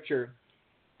and Scripture,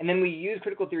 and then we use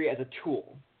critical theory as a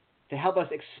tool to help us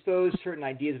expose certain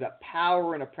ideas about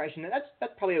power and oppression, and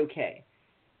that's probably okay.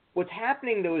 What's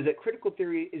happening, though, is that critical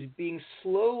theory is being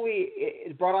slowly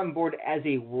brought on board as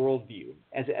a worldview,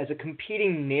 as a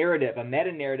competing narrative, a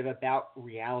meta-narrative about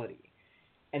reality.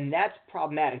 And that's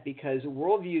problematic because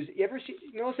worldviews,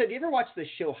 Melissa, have you ever watched the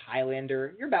show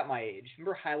Highlander? You're about my age.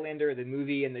 Remember Highlander, the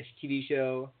movie and the TV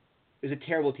show? It was a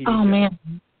terrible TV show. Oh, man.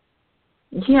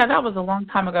 Yeah, that was a long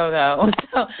time ago, though.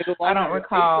 So I don't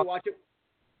recall. I used to watch it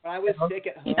when I was sick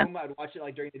at home. I would watch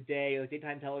it during the day,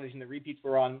 daytime television. The repeats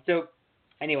were on. So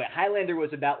anyway, Highlander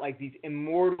was about these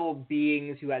immortal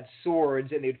beings who had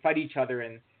swords and they would fight each other.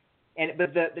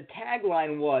 But the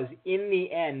tagline was, in the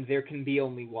end, there can be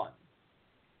only one.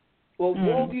 Well,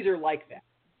 worldviews are like that.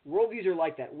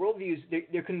 Worldviews,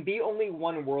 there can be only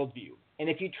one worldview. And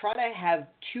if you try to have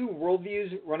two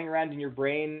worldviews running around in your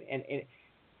brain, and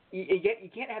you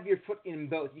can't have your foot in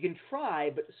both. You can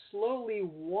try, but slowly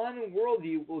one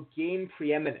worldview will gain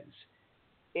preeminence.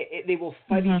 They will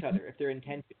fight each other if they're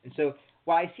intended. And so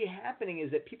what I see happening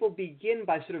is that people begin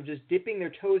by sort of just dipping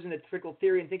their toes into critical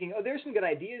theory and thinking, oh, there's some good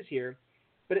ideas here.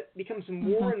 But it becomes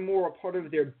more and more a part of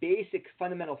their basic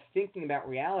fundamental thinking about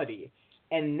reality.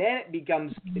 And then it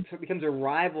becomes a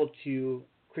rival to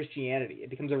Christianity. It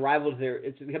becomes a rival to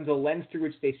it becomes a lens through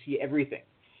which they see everything.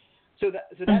 So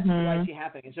that's what I see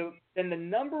happening. And so then the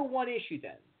number one issue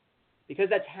then, because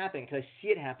that's happening, because I see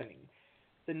it happening,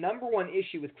 the number one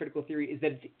issue with critical theory is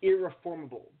that it's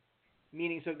irreformable.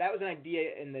 Meaning, so that was an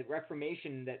idea in the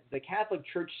Reformation that the Catholic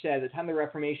Church said at the time of the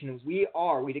Reformation is we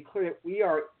declare that we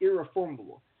are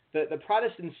irreformable. The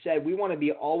Protestants said we want to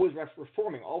be always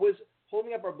reforming, always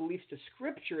holding up our beliefs to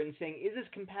Scripture and saying, is this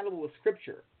compatible with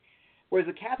Scripture? Whereas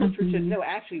the Catholic Church says, no,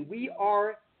 actually, we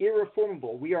are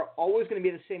irreformable. We are always going to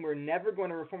be the same. We're never going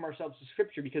to reform ourselves to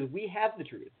Scripture because we have the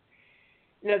truth.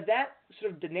 Now, that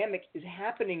sort of dynamic is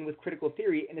happening with critical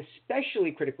theory, and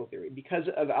especially critical theory, because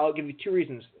of, I'll give you two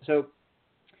reasons. So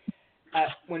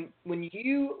when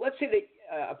you, let's say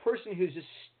that a person who's just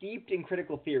steeped in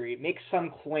critical theory makes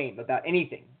some claim about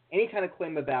anything, any kind of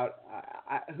claim about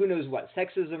who knows what,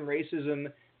 sexism, racism,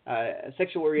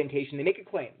 sexual orientation, they make a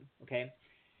claim, okay?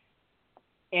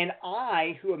 And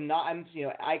I, who am not,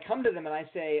 I come to them and I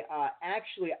say,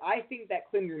 actually, I think that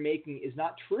claim you're making is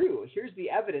not true. Here's the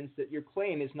evidence that your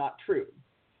claim is not true.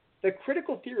 The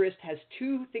critical theorist has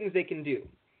two things they can do.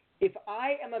 If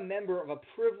I am a member of a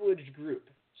privileged group,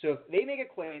 so if they make a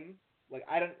claim, like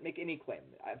I don't make any claim.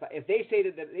 If they say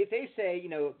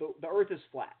the Earth is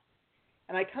flat,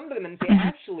 and I come to them and say,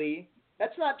 actually,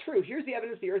 that's not true. Here's the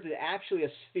evidence the earth is actually a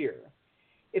sphere.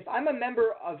 If I'm a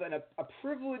member of a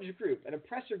privileged group, an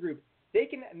oppressor group, they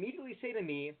can immediately say to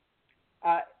me,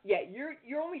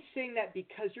 you're only saying that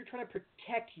because you're trying to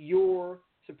protect your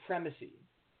supremacy.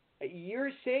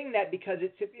 You're saying that because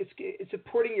it's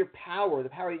supporting your power, the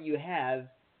power that you have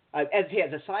as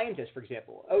a scientist, for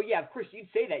example. Oh yeah, of course you'd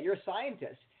say that. You're a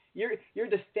scientist. You're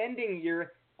defending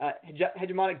your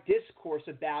hegemonic discourse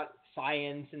about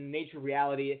science and the nature of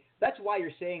reality. That's why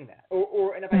you're saying that.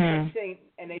 And if I start saying,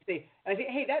 and I say,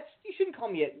 hey, you shouldn't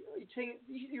call me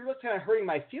you're kind of hurting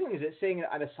my feelings. It's saying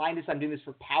I'm a scientist. I'm doing this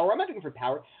for power. I'm not doing it for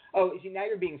power. Oh, see, now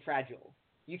you're being fragile.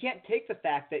 You can't take the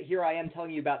fact that here I am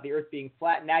telling you about the Earth being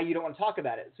flat. Now you don't want to talk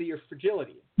about it. So you're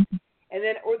fragility. And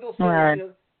then, or they'll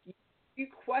say, you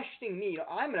questioning me.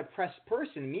 I'm an oppressed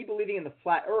person. Me believing in the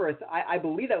flat Earth, I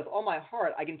believe that with all my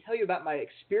heart. I can tell you about my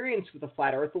experience with the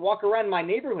flat Earth. To walk around my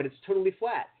neighborhood, it's totally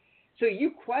flat. So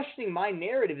you questioning my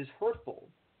narrative is hurtful.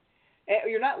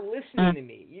 You're not listening to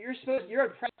me. You're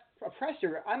an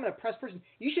oppressor. I'm an oppressed person.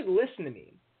 You should listen to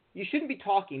me. You shouldn't be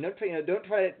talking. Don't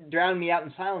try to drown me out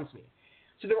and silence me.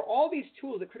 So there are all these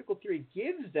tools that critical theory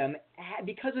gives them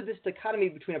because of this dichotomy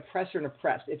between oppressor and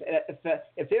oppressed.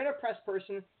 If they're an oppressed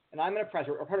person and I'm an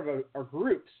oppressor, or part of our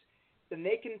groups, then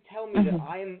they can tell me that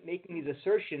I am making these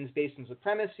assertions based on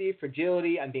supremacy,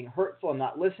 fragility, I'm being hurtful, I'm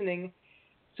not listening.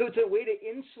 So it's a way to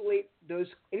insulate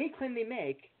any claim they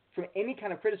make from any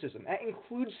kind of criticism. That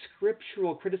includes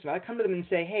scriptural criticism. I come to them and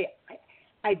say, hey,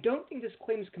 I don't think this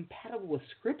claim is compatible with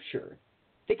Scripture.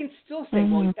 They can still say,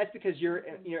 well, that's because you're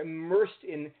immersed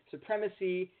in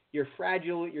supremacy, you're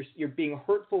fragile, you're being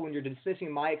hurtful when you're dismissing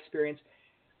my experience.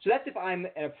 So that's if I'm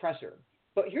an oppressor.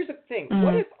 But here's the thing.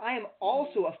 What if I am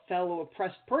also a fellow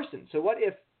oppressed person? So what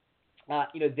if,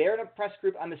 they're an oppressed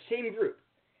group, I'm the same group.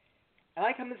 And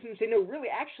I come to them and say, no, really,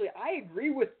 actually, I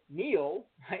agree with Neil.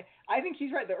 Right? I think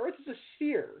he's right. The Earth is a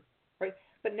sphere. Right?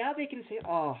 But now they can say,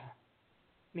 oh,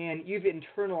 man, you've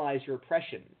internalized your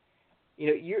oppression.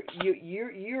 You're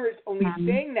only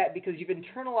saying that because you've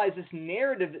internalized this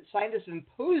narrative that scientists have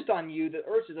imposed on you that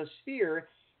Earth is a sphere,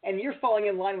 and you're falling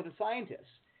in line with the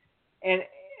scientists. And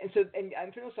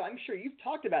I'm sure you've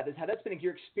talked about this, how that's been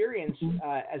your experience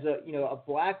as a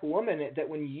black woman, that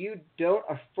when you don't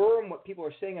affirm what people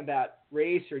are saying about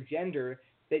race or gender,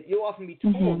 that you'll often be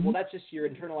told, well, that's just your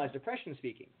internalized oppression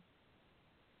speaking.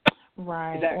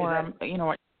 Right.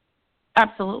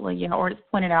 Absolutely. Or it's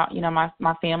pointed out,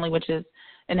 my family, which is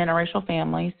an interracial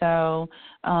family. So,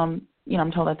 I'm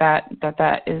told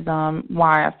that is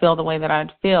why I feel the way that I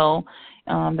feel,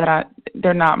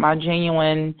 they're not my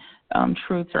genuine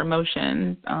truths or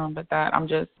emotions, but that I'm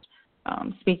just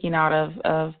speaking out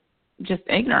of just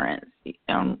ignorance,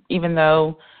 even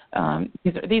though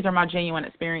these are my genuine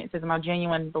experiences, my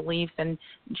genuine beliefs and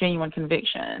genuine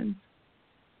convictions.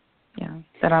 Yeah,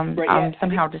 that I'm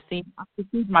somehow deceived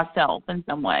myself in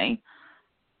some way.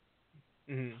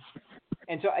 Mm-hmm.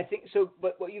 And so I think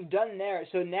but what you've done there,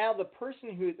 so now the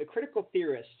critical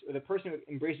theorist, or the person who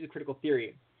embraces critical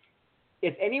theory,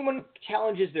 if anyone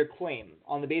challenges their claim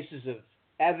on the basis of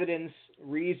evidence,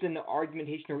 reason,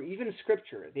 argumentation, or even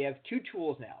scripture, they have two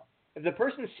tools now. If the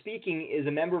person speaking is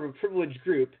a member of a privileged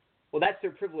group, well, that's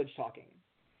their privilege talking.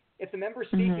 If the member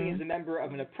speaking is a member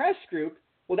of an oppressed group,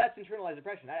 well, that's internalized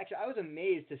oppression. I was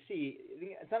amazed to see.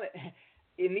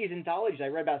 In these anthologies, I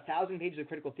read about 1,000 pages of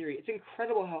critical theory. It's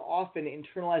incredible how often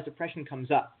internalized oppression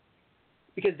comes up,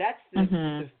 because that's the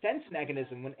defense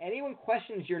mechanism. When anyone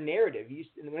questions your narrative,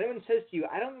 when anyone says to you,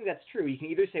 I don't think that's true, you can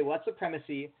either say, well, that's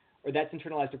supremacy, or that's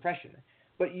internalized oppression.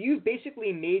 But you've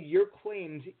basically made your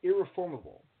claims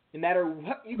irreformable. No matter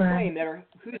what you claim, no matter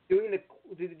who's doing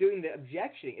the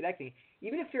objecting,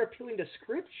 even if you're appealing to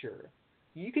Scripture,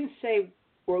 you can say,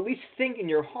 or at least think in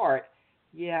your heart,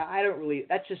 yeah, I don't really.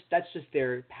 That's just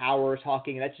their power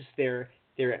talking. That's just their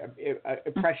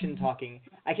oppression talking.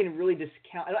 I can really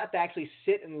discount. I don't have to actually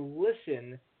sit and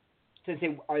listen to say,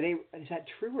 is that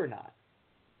true or not?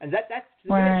 And that's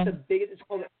the biggest.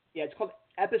 It's called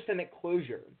epistemic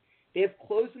closure. They have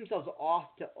closed themselves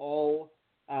off to all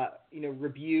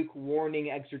rebuke, warning,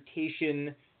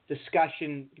 exhortation,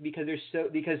 discussion, because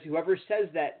whoever says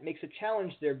that makes a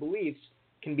challenge to their beliefs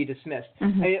can be dismissed. I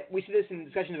mean, we see this in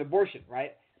discussion of abortion,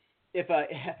 right? And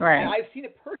I've seen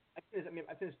it personally.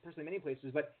 I've seen this personally in many places.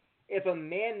 But if a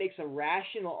man makes a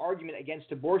rational argument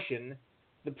against abortion,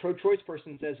 the pro-choice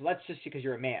person says, well, that's just because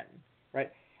you're a man,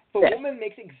 right? If a woman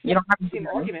makes exactly the same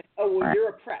argument, you're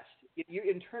oppressed. You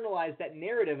internalize that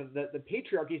narrative of the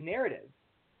patriarchy's narrative.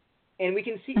 And we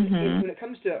can see when it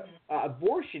comes to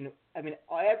abortion, I mean,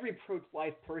 every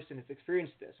pro-life person has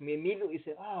experienced this. And we immediately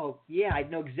say, oh, yeah, I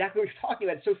know exactly what you're talking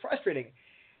about. It's so frustrating.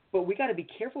 But we got to be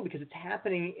careful because it's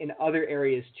happening in other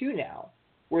areas too now.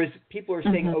 Whereas people are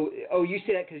saying, oh, you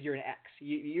say that because you're an X.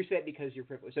 You say that because you're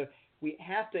privileged. So we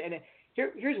have to, and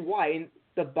here's why. And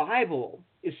the Bible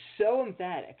is so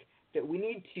emphatic that we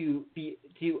need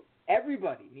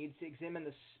everybody needs to examine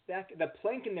the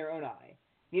plank in their own eye,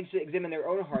 needs to examine their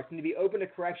own hearts, and to be open to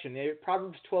correction.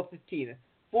 Proverbs 12:15.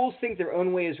 Fools think their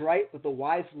own way is right, but the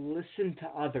wise listen to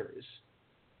others.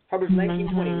 Proverbs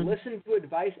 19:20. Listen to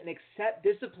advice and accept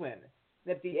discipline,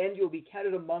 and at the end you'll be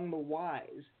counted among the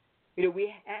wise. You know,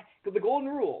 the golden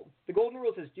rule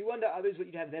says, do unto others what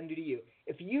you'd have them do to you.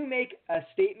 If you make a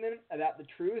statement about the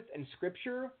truth and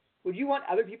Scripture, would you want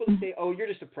other people to say, oh, you're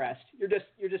just oppressed, you're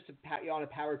on a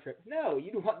power trip? No,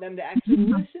 you want them to actually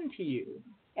listen to you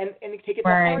and take it to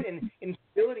heart, and in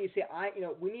humility say,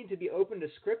 we need to be open to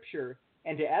Scripture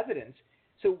and to evidence.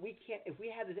 So we can't, if we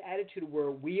have this attitude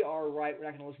where we are right, we're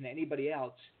not going to listen to anybody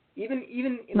else, even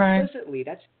implicitly,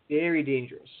 that's very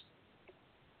dangerous.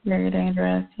 Very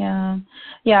dangerous, yeah.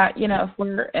 Yeah, if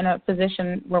we're in a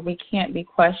position where we can't be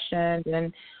questioned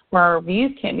and where our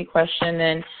views can't be questioned,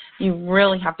 then you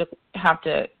really have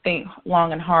to think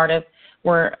long and hard if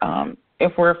we're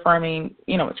affirming,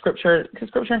 what Scripture, because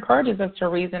Scripture encourages us to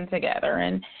reason together,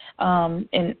 and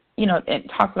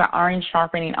it talks about iron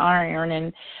sharpening iron,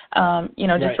 and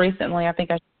just recently, I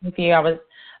think I shared with you, I was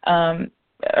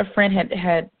a friend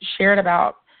had shared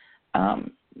about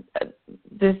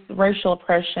this racial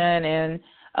oppression, and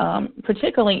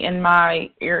particularly in my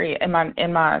area,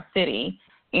 in my city,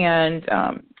 and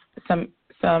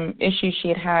some issues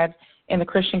she had in the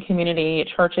Christian community, at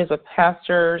churches with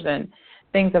pastors and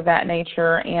things of that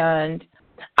nature. And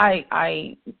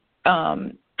I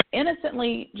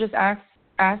innocently just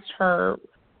asked her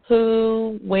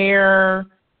who, where,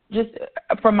 just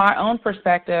from my own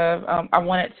perspective, I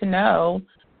wanted to know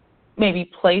maybe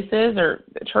places or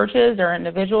churches or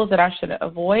individuals that I should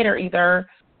avoid, or either,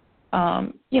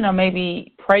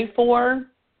 maybe pray for,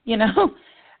 and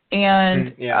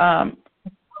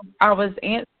I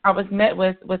was met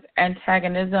with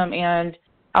antagonism, and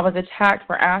I was attacked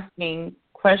for asking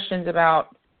questions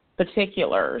about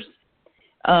particulars,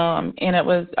 and it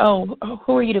was,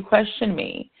 who are you to question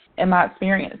me and my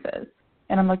experiences?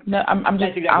 And I'm like, no,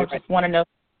 I just want to know.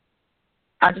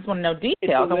 I just want to know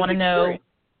details. I want to know.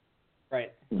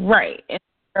 Right. And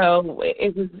so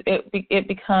it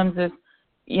becomes this,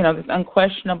 this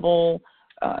unquestionable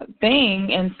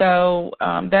thing, and so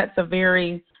that's a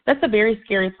very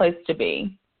scary place to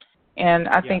be. And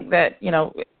I think that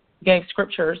gave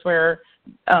scriptures where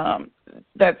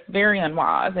that's very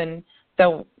unwise, and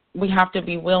so we have to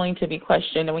be willing to be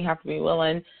questioned, and we have to be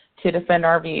willing to defend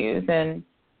our views, and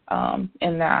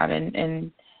in that,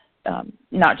 and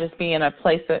not just be in a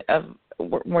place of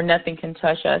where nothing can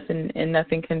touch us, and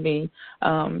nothing can be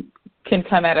can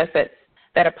come at us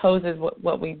that opposes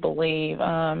what we believe,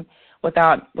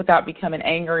 without becoming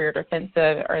angry or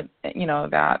defensive, or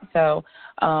that. So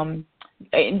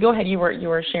and go ahead. You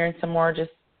were sharing some more,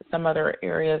 just some other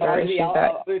areas or issues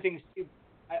that other things too.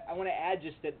 I want to add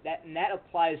just that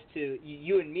applies to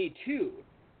you and me too.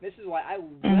 This is why I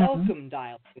welcome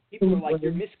dialogue. People are like,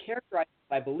 you're mischaracterizing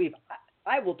my belief.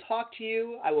 I will talk to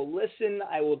you. I will listen.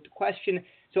 I will question.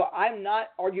 So I'm not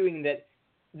arguing that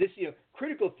this,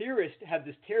 critical theorists have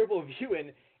this terrible view,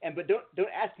 but don't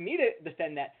ask me to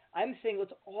defend that. I'm saying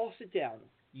let's all sit down.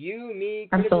 You, me,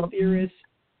 critical theorists.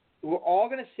 We're all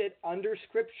going to sit under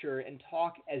Scripture and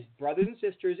talk as brothers and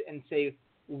sisters and say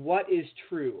what is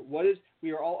true.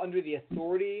 We are all under the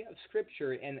authority of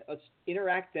Scripture, and let's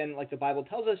interact then like the Bible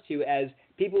tells us to, as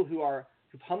people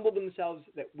who've humbled themselves,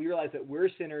 that we realize that we're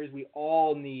sinners. We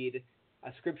all need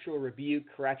a scriptural rebuke,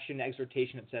 correction,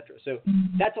 exhortation, etc. So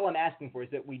that's all I'm asking for, is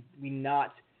that we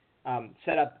not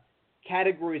set up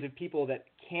categories of people that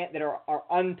are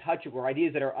untouchable, or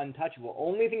ideas that are untouchable.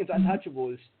 Only thing that's untouchable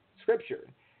is Scripture.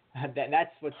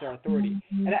 That's what's our authority.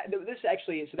 And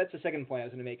so that's the second point I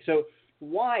was going to make. So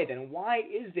why then? Why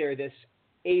is there this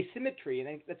asymmetry?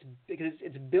 And that's because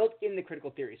it's built in the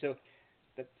critical theory. So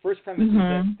the first premise is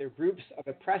that there are groups of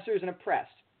oppressors and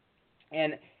oppressed.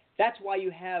 And that's why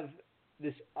you have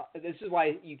this. This is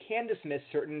why you can dismiss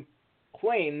certain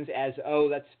claims as,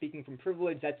 that's speaking from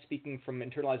privilege, that's speaking from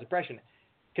internalized oppression,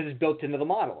 because it's built into the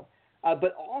model.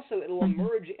 But also it'll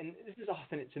emerge, and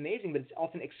it's amazing, but it's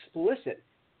often explicit.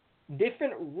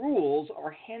 Different rules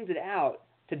are handed out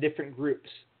to different groups.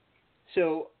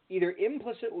 So either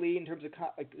implicitly in terms of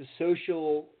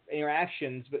social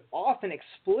interactions, but often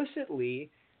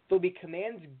explicitly there'll be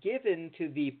commands given to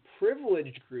the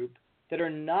privileged group that are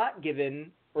not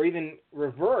given or even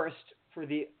reversed for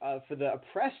the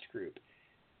oppressed group.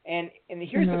 And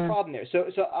here's the problem there. So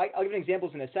I'll give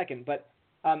examples in a second, but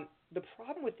the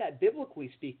problem with that, biblically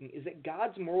speaking, is that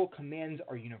God's moral commands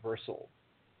are universal.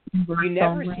 You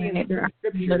never see in the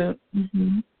Scripture.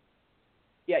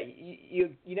 Yeah, you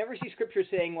never see Scripture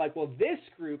saying like, well, this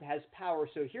group has power,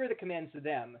 so here are the commands to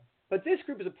them. But this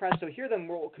group is oppressed, so here are the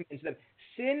moral commands to them.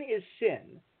 Sin is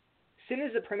sin. Sin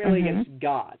is primarily against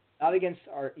God, not against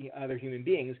our other human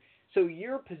beings. So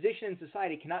your position in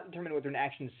society cannot determine whether an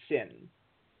action is sin.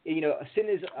 You know, a sin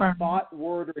is a thought,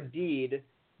 word, or deed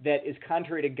that is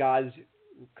contrary to God's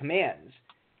commands.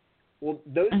 Well,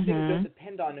 those things don't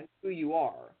depend on who you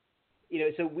are. You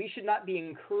know, so we should not be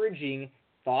encouraging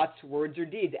thoughts, words, or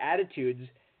deeds, attitudes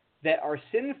that are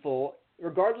sinful,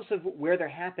 regardless of where they're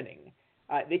happening.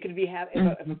 They could be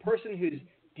if a person who's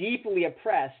deeply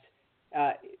oppressed,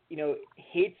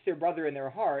 hates their brother in their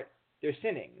heart, they're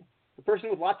sinning. The person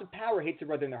with lots of power hates their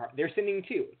brother in their heart, they're sinning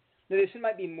too. Now, their sin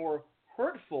might be more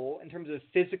hurtful in terms of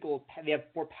physical. They have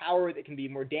more power that can be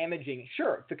more damaging.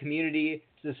 Sure, to community,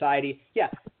 to society, yeah.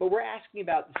 But we're asking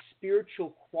about the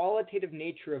spiritual, qualitative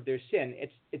nature of their sin.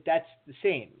 That's the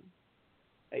same.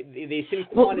 They sin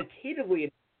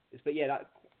quantitatively, but not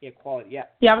quality. Yeah.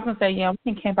 Yeah, I was gonna say,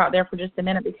 we can camp out there for just a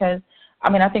minute because, I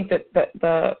mean, I think that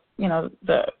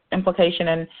the implication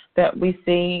and that we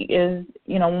see is,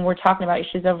 when we're talking about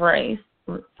issues of race,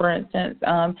 for instance,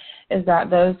 is that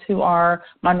those who are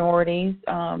minorities,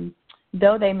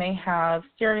 though they may have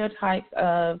stereotypes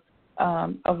of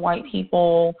white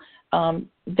people,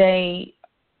 they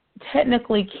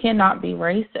technically cannot be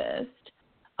racist,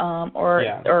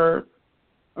 or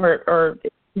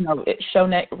show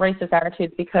racist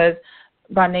attitudes because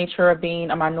by nature of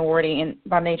being a minority and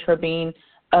by nature of being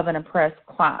of an oppressed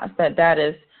class, that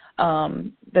is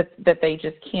that they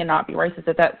just cannot be racist,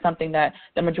 that's something that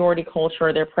the majority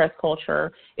culture, their oppressed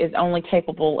culture, is only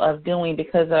capable of doing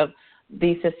because of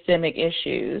the systemic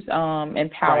issues and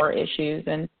power issues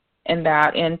and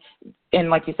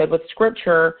like you said, with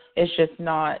Scripture, it's just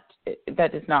not,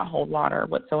 that does not hold water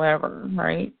whatsoever,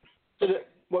 right? So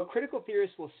what critical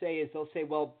theorists will say is they'll say,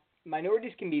 well,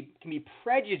 minorities can be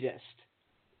prejudiced,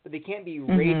 but they can't be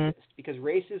racist because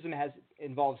racism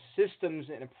involves systems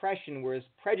and oppression, whereas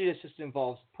prejudice just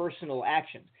involves personal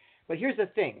actions. But here's the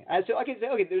thing. So I can say,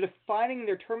 okay, they're defining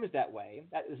their terms that way.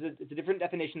 It's a different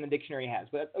definition than the dictionary has,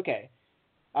 but okay.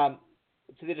 So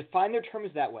they define their terms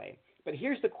that way. But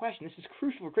here's the question. This is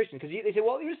crucial for Christians because they say,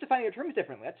 well, you're just defining your terms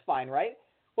differently. That's fine, right?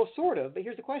 Well, sort of, but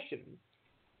here's the question.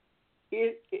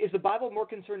 Is the Bible more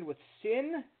concerned with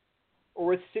sin or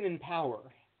with sin and power?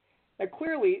 Now,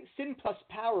 clearly, sin plus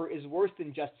power is worse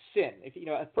than just sin. If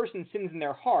a person sins in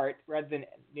their heart rather than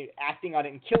acting on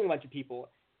it and killing a bunch of people,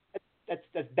 that's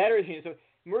better. So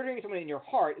murdering someone in your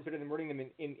heart is better than murdering them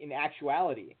in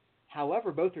actuality.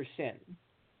 However, both are sin.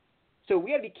 So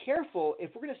we got to be careful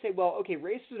if we're going to say, well, okay,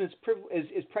 racism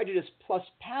is prejudice plus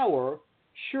power,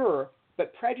 sure,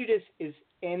 but prejudice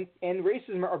and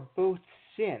racism are both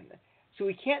sin. So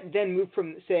we can't then move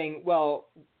from saying, well,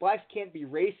 blacks can't be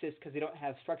racist because they don't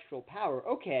have structural power.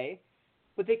 Okay,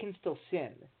 but they can still sin.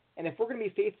 And if we're going to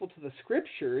be faithful to the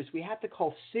Scriptures, we have to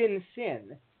call sin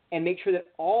and make sure that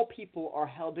all people are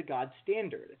held to God's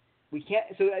standard. We can't.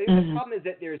 So I think the problem is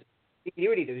that there's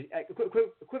ambiguity, there's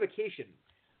equivocation.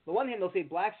 On the one hand, they'll say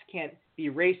blacks can't be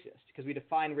racist because we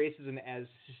define racism as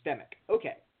systemic.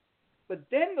 Okay. But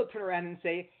then they'll turn around and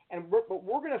say, but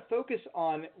we're going to focus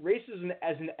on racism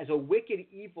as a wicked,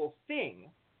 evil thing,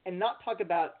 and not talk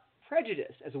about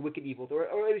prejudice as a wicked, evil,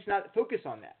 or at least not focus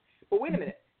on that. But wait a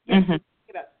minute.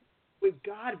 About the way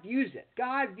God views it.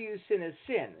 God views sin as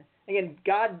sin. Again,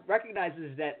 God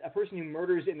recognizes that a person who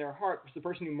murders in their heart versus the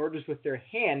person who murders with their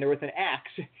hand or with an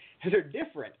axe, they're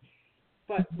different.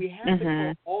 But we have to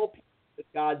call all people to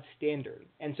God's standard.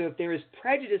 And so if there is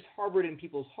prejudice harbored in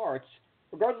people's hearts,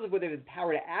 regardless of whether they have the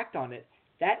power to act on it,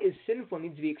 that is sinful and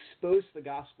needs to be exposed to the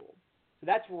gospel. So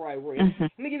that's where I worry.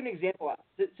 Let me give an example.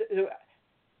 So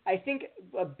I think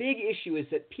a big issue is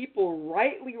that people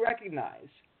rightly recognize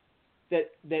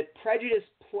that prejudice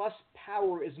plus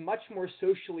power is much more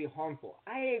socially harmful.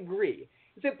 I agree.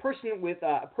 If a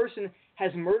person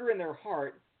has murder in their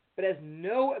heart but has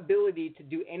no ability to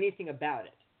do anything about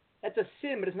it, that's a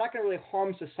sin, but it's not going to really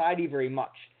harm society very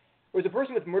much. Whereas a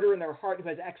person with murder in their heart who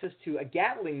has access to a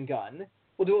Gatling gun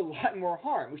will do a lot more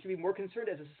harm. We should be more concerned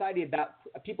as a society about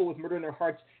people with murder in their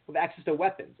hearts with access to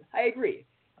weapons. I agree.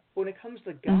 But when it comes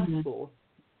to the gospel,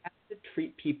 we have to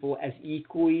treat people as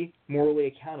equally morally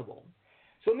accountable.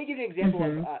 So let me give you an example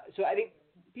of, so I think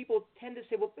people tend to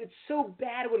say, well, it's so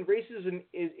bad when racism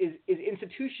is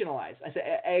institutionalized. I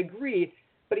say, I agree,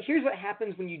 But here's what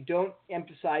happens when you don't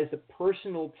emphasize the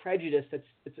personal prejudice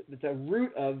that's a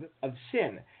root of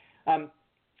sin. I'm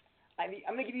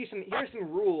going to give you here are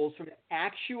some rules from an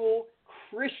actual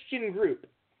Christian group.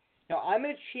 Now, I'm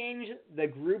going to change the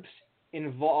groups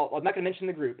involved. I'm not going to mention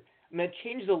the group. I'm going to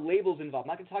change the labels involved.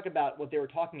 I'm not going to talk about what they were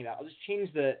talking about. I'll just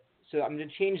change I'm going to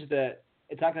change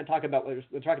it's not going to talk about what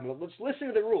we're talking about. Let's listen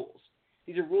to the rules.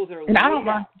 These are rules that are. And I don't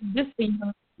mind,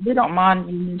 we don't mind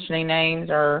you mentioning names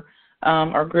or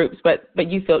groups, but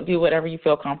you do whatever you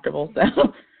feel comfortable. So.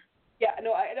 Yeah,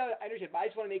 no, I understand. But I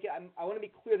just want to make it. I want to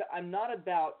be clear that I'm not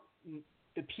about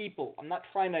the people. I'm not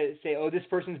trying to say, oh, this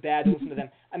person's bad, don't listen to them.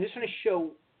 I'm just trying to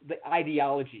show the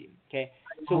ideology, okay?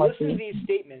 So listen to these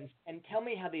statements and tell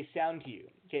me how they sound to you,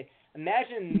 okay?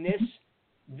 Imagine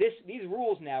these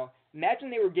rules now,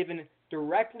 imagine they were given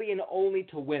directly and only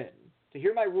to women. So here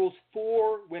are my rules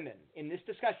for women in this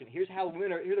discussion. Here are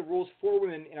the rules for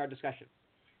women in our discussion.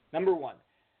 Number 1,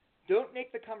 don't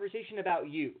make the conversation about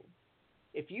you.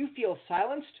 If you feel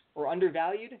silenced or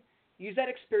undervalued, use that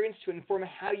experience to inform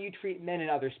how you treat men in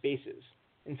other spaces,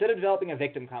 instead of developing a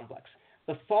victim complex.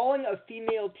 The falling of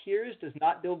female tears does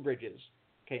not build bridges.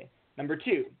 Okay. Number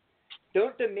 2,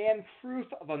 don't demand proof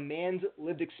of a man's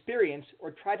lived experience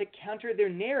or try to counter their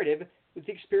narrative with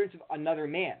the experience of another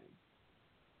man.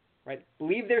 Right?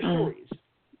 Believe their stories.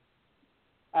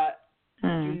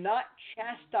 Do not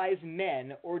chastise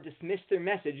men or dismiss their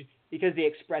message because they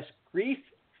express grief,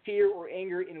 fear, or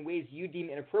anger in ways you deem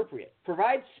inappropriate.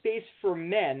 Provide space for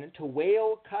men to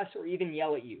wail, cuss, or even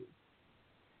yell at you.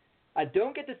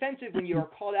 Don't get defensive when you are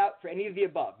called out for any of the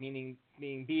above, meaning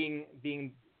being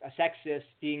a sexist,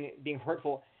 being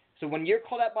hurtful. So when you're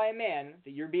called out by a man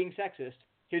that you're being sexist,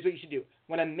 here's what you should do.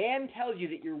 When a man tells you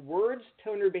that your words,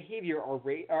 tone, or behavior are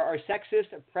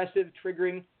sexist, oppressive,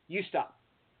 triggering, you stop.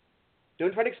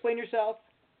 Don't try to explain yourself.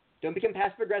 Don't become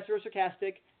passive-aggressive or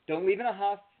sarcastic. Don't leave in a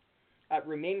huff.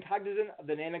 Remain cognizant of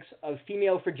the dynamics of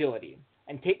female fragility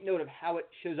and take note of how it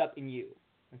shows up in you.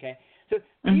 Okay? So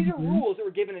these are rules that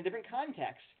were given in different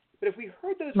contexts. But if we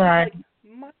heard those, like,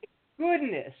 my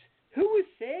goodness, who was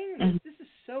saying this? This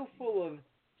is so full of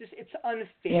it's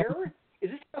unfair.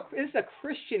 Is this a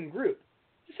Christian group?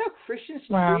 Is this how Christians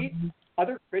treat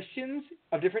other Christians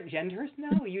of different genders?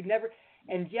 No, you'd never.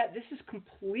 And yet this is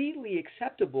completely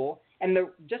acceptable. And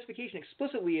the justification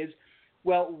explicitly is,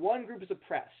 well, one group is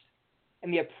oppressed.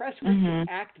 And the oppressed group can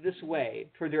act this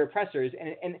way toward their oppressors.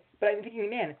 But I'm thinking,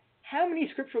 man, how many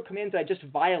scriptural commands did I just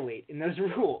violate in those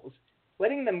rules?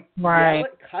 Letting them yell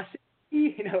at, cuss at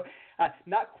me,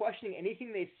 not questioning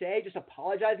anything they say, just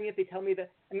apologizing if they tell me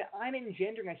that. I mean, I'm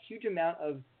engendering a huge amount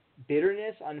of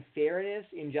bitterness, unfairness,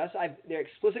 injustice. They're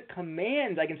explicit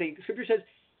commands. I can say, Scripture says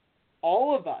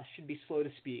all of us should be slow to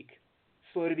speak,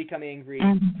 slow to become angry,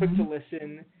 quick to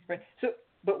listen. Right?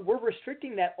 But we're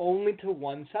restricting that only to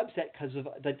one subset because of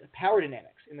the power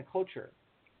dynamics in the culture.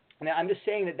 Now, I'm just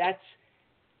saying that's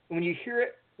when you hear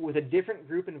it with a different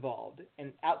group involved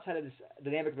and outside of this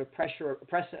dynamic of oppressed group,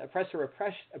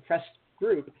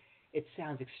 it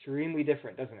sounds extremely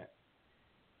different, doesn't it?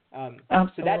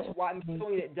 So that's why I'm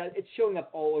showing it's showing up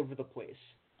all over the place,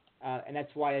 and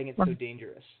that's why I think it's so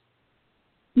dangerous.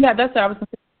 Yeah, that's what I was going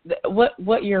to say.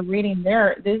 What you're reading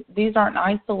there, these aren't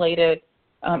isolated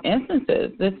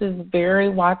instances. This is very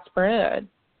widespread.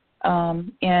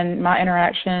 In my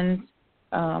interactions,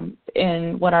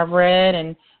 in what I've read,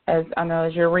 and as I know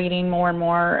as you're reading more and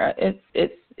more, it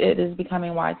is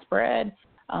becoming widespread,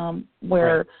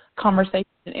 where conversation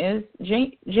is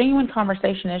genuine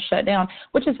conversation is shut down,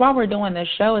 which is why we're doing this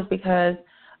show, is because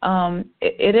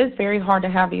it is very hard to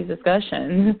have these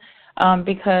discussions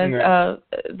because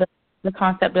the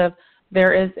concept of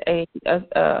there is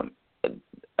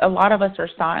a lot of us are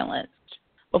silenced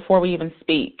before we even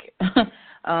speak.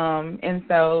 And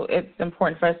so it's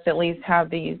important for us to at least have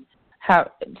these,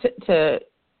 to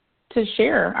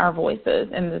share our voices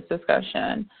in this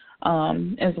discussion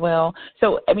as well.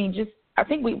 So, I mean, I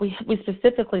think we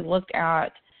specifically looked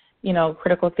at,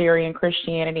 critical theory and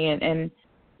Christianity and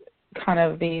kind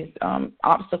of these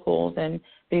obstacles and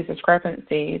these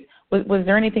discrepancies. Was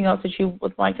there anything else that you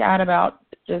would like to add about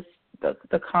just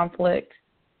the conflict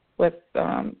with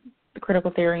the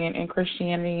critical theory and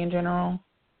Christianity in general?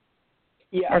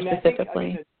 Yeah, or specifically? I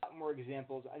think there's a lot more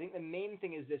examples. I think the main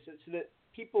thing is this, so that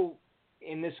people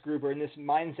in this group or in this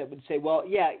mindset would say, well,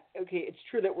 yeah, okay, it's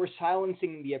true that we're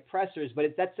silencing the oppressors, but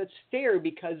that's fair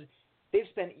because they've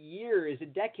spent years,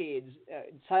 decades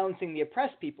silencing the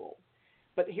oppressed people.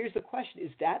 But here's the question: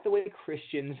 is that the way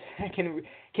Christians can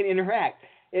interact?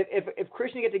 If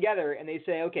Christians get together and they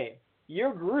say, okay,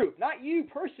 your group, not you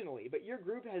personally, but your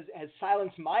group has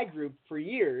silenced my group for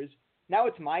years. Now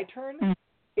it's my turn.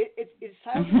 It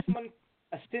silences someone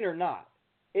a sin or not.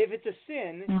 If it's a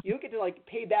sin, you don't get to like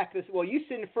pay back this. Well, you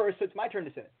sinned first, so it's my turn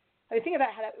to sin. I mean, think about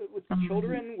how that with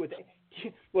children.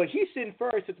 Well, he sinned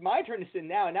first, it's my turn to sin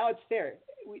now. Now it's fair.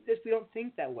 We don't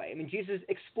think that way. I mean, Jesus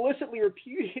explicitly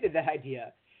repudiated that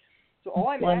idea. So all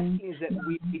I'm asking is that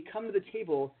we come to the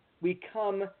table, we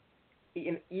come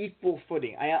in equal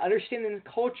footing. I understand in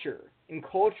culture. In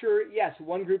culture, yes,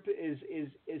 one group is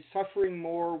suffering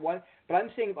more. But I'm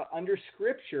saying under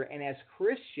Scripture and as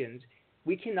Christians,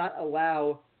 we cannot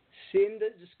allow sin to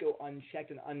just go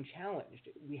unchecked and unchallenged.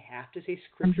 We have to say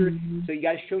Scripture. So you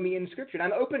got to show me in Scripture. And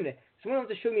I'm open to it. Someone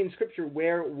wants to show me in Scripture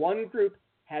where one group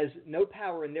has no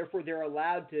power and therefore they're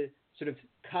allowed to sort of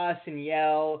cuss and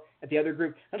yell at the other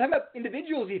group. I'm talking about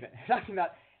individuals even. I'm talking about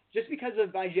just because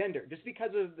of my gender, just because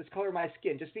of the color of my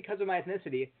skin, just because of my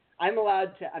ethnicity, I'm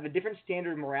allowed to have a different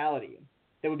standard of morality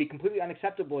that would be completely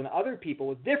unacceptable in other people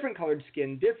with different colored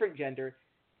skin, different gender.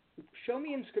 Show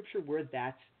me in Scripture where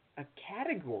that's a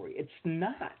category. It's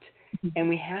not. And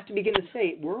we have to begin to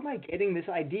say, where am I getting this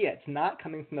idea? It's not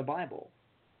coming from the Bible.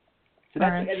 So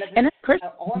that's,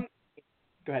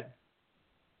 go ahead.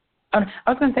 I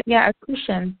was going to say, as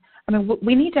Christians, I mean,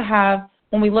 we need to have,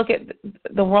 when we look at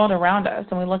the world around us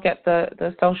and we look at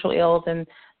the social ills and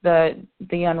the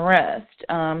unrest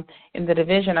and the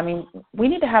division, I mean, we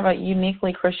need to have a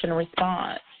uniquely Christian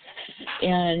response.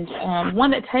 And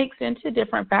one that takes into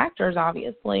different factors,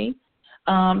 obviously,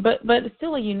 but it's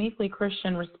still a uniquely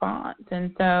Christian response.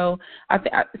 And so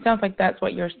it sounds like that's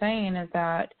what you're saying, is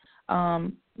that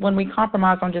when we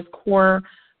compromise on just core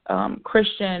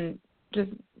Christian,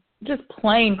 just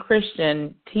plain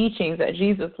Christian teachings that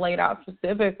Jesus laid out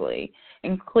specifically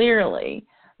and clearly,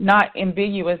 not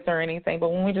ambiguous or anything, but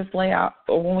when we just lay out,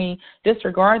 or when we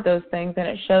disregard those things, then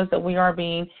it shows that we are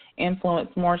being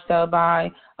influenced more so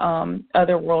by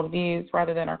other worldviews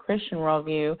rather than our Christian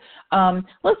worldview.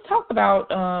 Let's talk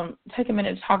about, take a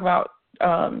minute to talk about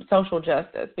social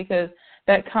justice, because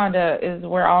that kind of is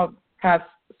where all paths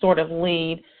sort of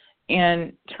lead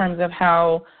in terms of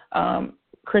how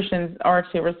Christians are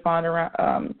to respond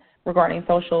around, regarding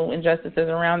social injustices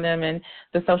around them and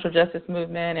the social justice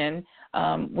movement.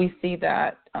 And we see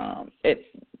that it's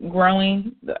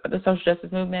growing, the social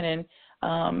justice movement.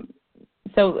 And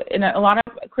so a lot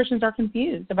of Christians are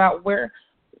confused about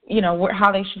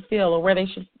how they should feel, or where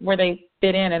they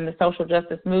fit in the social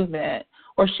justice movement,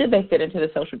 or should they fit into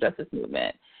the social justice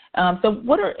movement. So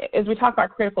as we talk about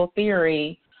critical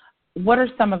theory, what are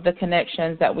some of the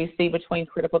connections that we see between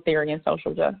critical theory and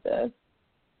social justice?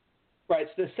 Right.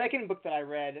 So the second book that I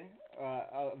read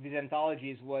of these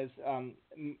anthologies was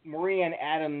Marie Ann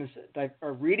Adams'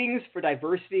 Readings for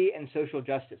Diversity and Social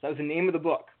Justice. That was the name of the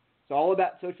book. It's all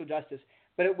about social justice,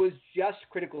 but it was just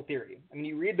critical theory. I mean,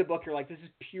 you read the book, you're like, this is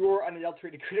pure,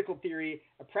 unadulterated critical theory,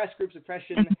 oppressed groups,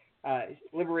 oppression,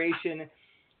 liberation.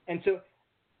 And so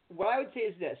what I would say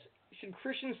is this: should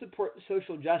Christians support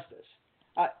social justice?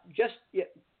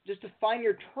 Just define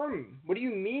your term. What do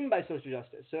you mean by social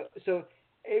justice? So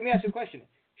let me ask you a question.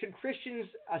 Should Christians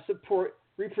support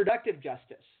reproductive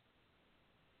justice?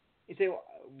 You say, well,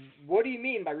 what do you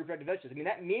mean by reproductive justice? I mean,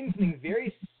 that means something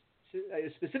very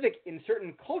specific in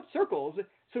certain cult circles.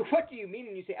 So what do you mean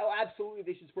when you say, oh, absolutely,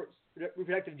 they should support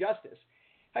reproductive justice?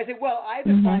 I say, well, I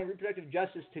define reproductive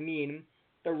justice to mean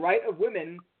the right of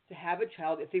women to have a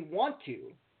child if they want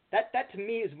to. That to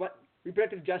me is what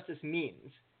reproductive justice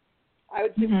means. I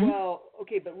would say, well,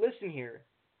 okay, but listen here.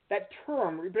 That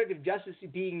term, reproductive justice,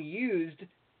 is being used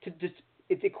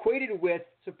it's equated with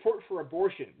support for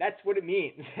abortion. That's what it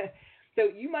means. So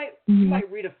you might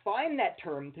redefine that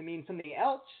term to mean something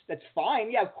else. That's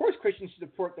fine. Yeah, of course Christians should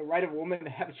support the right of a woman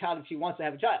to have a child if she wants to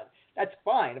have a child. That's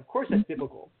fine. Of course that's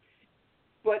biblical.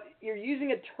 But you're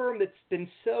using a term that's been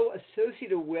so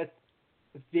associated with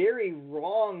very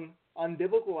wrong,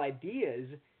 unbiblical ideas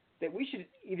that we should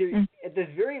either, at the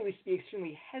very least, be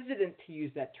extremely hesitant to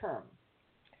use that term.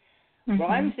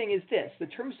 What I'm saying is this: the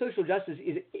term social justice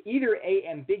is either A,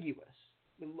 ambiguous.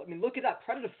 I mean, look it up.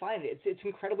 Try to define it. It's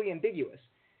incredibly ambiguous.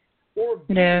 Or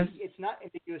B, it's not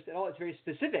ambiguous at all. It's very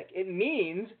specific. It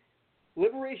means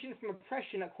liberation from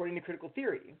oppression according to critical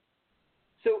theory.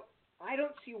 So I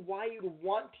don't see why you'd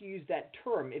want to use that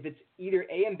term if it's either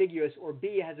A, ambiguous, or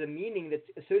B, has a meaning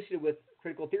that's associated with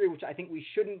critical theory, which I think we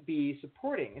shouldn't be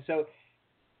supporting. So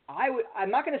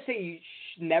I'm not going to say you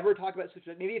should never talk about social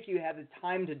justice. Maybe if you have the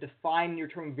time to define your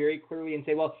term very clearly and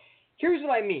say, well, here's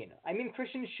what I mean. I mean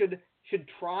Christians should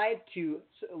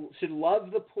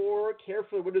love the poor, care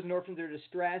for the widows and orphans in their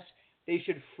distress. They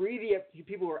should free the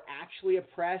people who are actually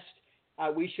oppressed.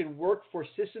 We should work for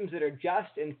systems that are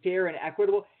just and fair and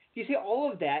equitable. you see all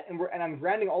of that, and I'm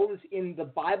grounding all of this in the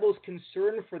Bible's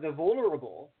concern for the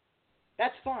vulnerable,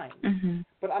 that's fine. Mm-hmm.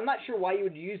 But I'm not sure why you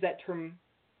would use that term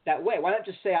that way. Why not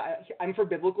just say, I'm for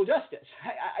biblical justice?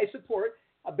 I support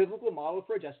a biblical model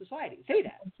for a just society. Say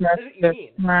that. That's what you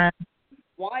mean. Right.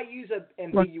 Why use an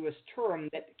ambiguous term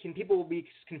that people will be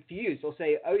confused? They'll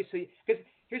say, oh, so because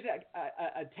here's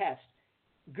a test.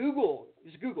 Google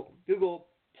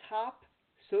top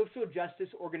social justice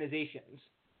organizations.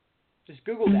 Just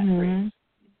Google that phrase,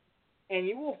 and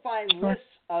you will find lists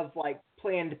of like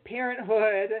Planned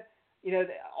Parenthood,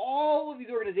 all of these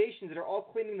organizations that are all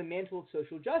claiming the mantle of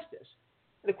social justice.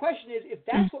 And the question is, if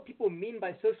that's what people mean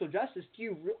by social justice, do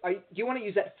you want to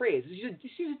use that phrase?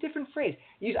 Just use a different phrase.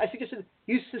 I suggested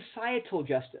use societal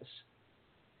justice.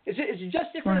 It's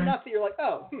just different enough that you're like,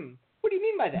 oh, what do you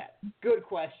mean by that? Good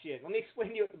question. Let me explain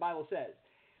to you what the Bible says.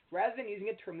 Rather than using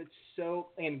a term that's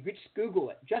and just Google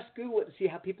it. Just Google it to see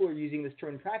how people are using this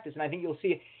term in practice. And I think you'll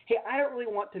see, hey, I don't really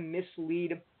want to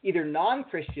mislead either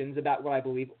non-Christians about what I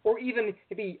believe or even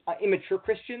maybe immature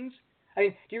Christians. I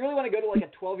mean, do you really want to go to like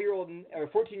a 12-year-old or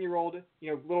 14-year-old,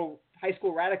 little high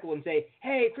school radical and say,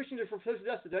 hey, Christians are for social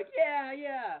justice? They're like,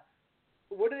 yeah.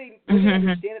 What do they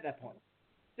understand at that point?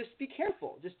 Just be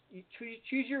careful. Just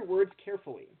choose your words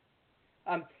carefully.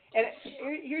 And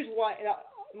here's why.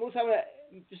 Melissa, I want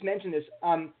to just mention this.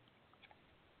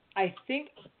 I think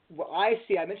what I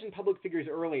see, I mentioned public figures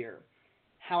earlier,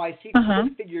 how I see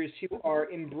public figures who are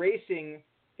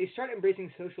they start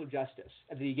embracing social justice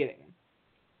at the beginning.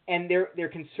 And they're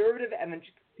conservative,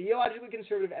 theologically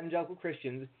conservative evangelical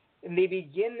Christians, and they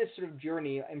begin this sort of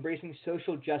journey embracing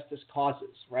social justice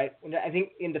causes, right? And I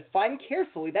think, and defined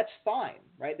carefully, that's fine,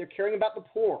 right? They're caring about the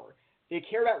poor. They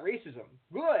care about racism.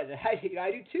 Good.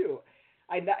 I do too.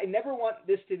 I never want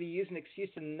this to be used as an excuse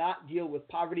to not deal with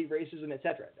poverty, racism,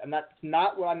 etc.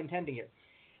 Not what I'm intending here.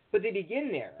 But they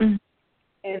begin there,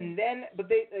 and then, but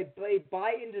they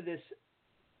buy into this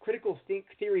critical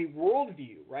theory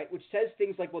worldview, right, which says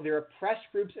things like, well, there are oppressed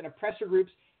groups and oppressor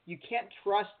groups. You can't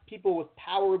trust people with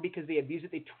power because they abuse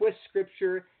it. They twist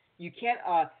scripture. You can't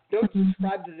don't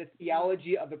subscribe to the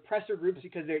theology of oppressor groups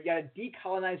because you got to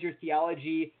decolonize your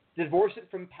theology, divorce it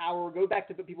from power, go back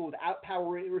to people without power.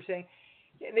 We're saying.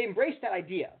 They embrace that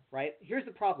idea, right? Here's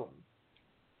the problem.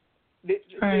 They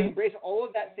embrace all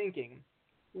of that thinking.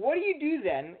 What do you do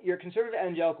then? You're a conservative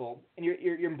evangelical, and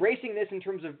you're embracing this in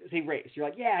terms of, say, race. You're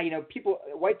like, yeah,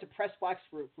 whites oppressed blacks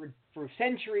for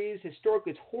centuries.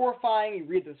 Historically, it's horrifying. You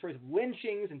read the stories of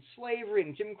lynchings and slavery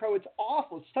and Jim Crow. It's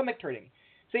awful. It's stomach-turning.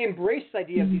 So they embrace this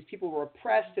idea of these people were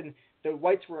oppressed and the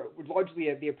whites were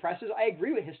largely the oppressors. I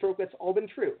agree with historically that's all been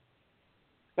true.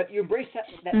 But you embrace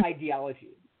that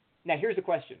ideology. Now, here's the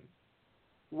question.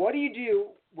 What do you do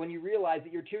when you realize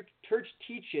that your church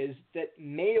teaches that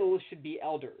males should be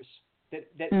elders, that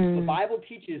the Bible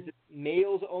teaches that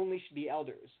males only should be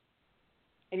elders?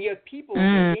 And you have people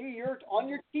on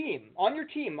your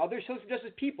team, other social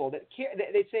justice people that care,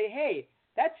 they say, hey,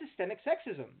 that's systemic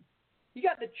sexism. You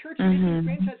got the church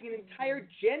franchising an entire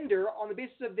gender on the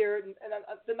basis of their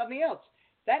nothing else.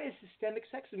 That is systemic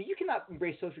sexism. You cannot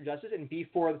embrace social justice and be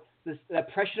for the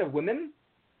oppression of women.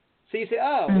 So you say,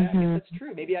 oh, I guess that's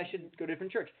true. Maybe I should go to a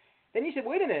different church. Then you say,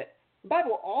 wait a minute. The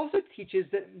Bible also teaches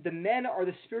that the men are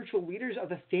the spiritual leaders of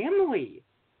the family.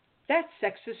 That's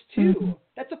sexist too.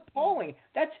 That's appalling.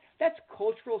 That's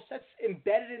cultural. That's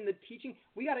embedded in the teaching.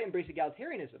 We got to embrace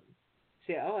egalitarianism.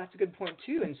 Say, oh, that's a good point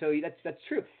too. And so that's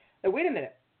true. Now, wait a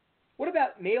minute. What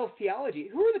about male theology?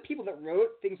 Who are the people that wrote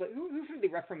things like who for the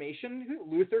Reformation?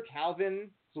 Luther, Calvin,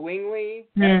 Zwingli,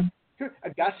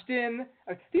 Augustine.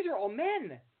 These are all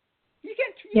men. You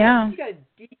got to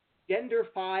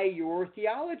de-genderify your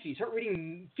theology. Start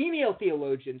reading female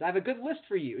theologians. I have a good list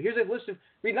for you. Here's a list of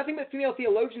read nothing but female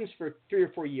theologians for 3 or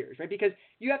 4 years, right? Because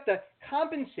you have to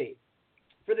compensate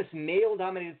for this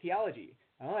male-dominated theology.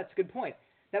 Oh, that's a good point.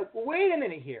 Now, wait a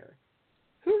minute here.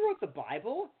 Who wrote the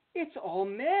Bible? It's all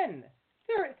men.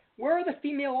 Where are the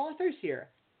female authors here?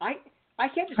 I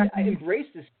can't just embrace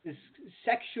this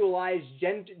sexualized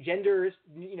gender,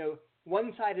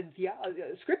 one-sided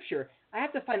scripture. I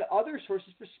have to find other sources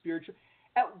for spiritual.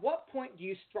 At what point do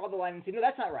you draw the line and say, no,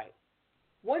 that's not right?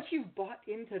 Once you've bought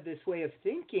into this way of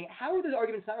thinking, how are those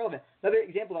arguments not relevant? Another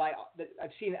example that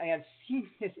I've seen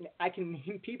this, and I can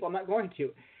name people. I'm not going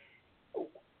to.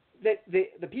 That the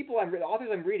authors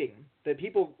I'm reading, the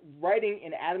people writing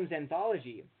in Adam's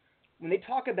anthology, when they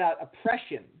talk about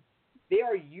oppression, they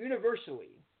are universally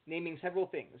naming several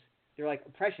things. They're like,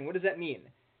 oppression, what does that mean?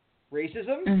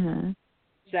 Racism,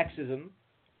 sexism,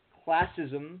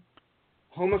 classism,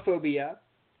 homophobia,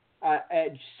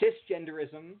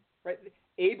 cisgenderism, right?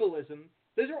 Ableism.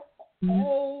 Those are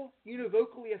all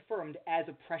univocally affirmed as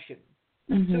oppression.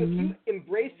 So if you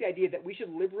embrace the idea that we should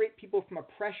liberate people from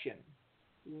oppression,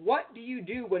 what do you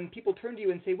do when people turn to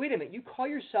you and say, wait a minute, you call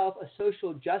yourself a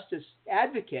social justice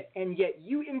advocate, and yet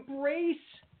you embrace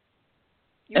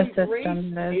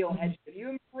male headship, you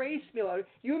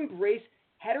embrace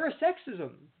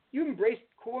heterosexism, you embrace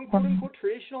quote-unquote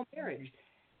traditional marriage.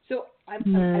 So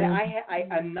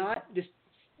I'm not just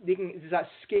thinking this is not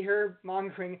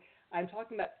scaremongering. I'm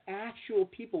talking about actual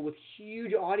people with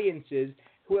huge audiences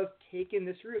who have taken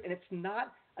this route. And it's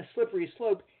not a slippery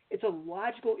slope. It's a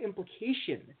logical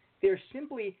implication. They're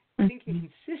simply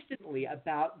thinking consistently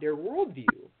about their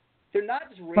worldview. They're not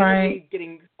just randomly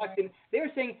getting sucked in.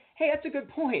 They're saying, hey, that's a good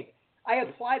point. I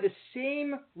apply the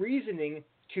same reasoning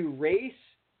to race,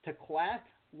 to class.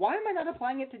 Why am I not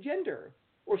applying it to gender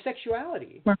or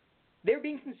sexuality? They're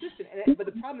being consistent. But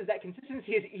the problem is that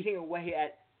consistency is eating away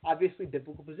at, obviously,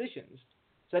 biblical positions.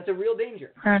 So that's a real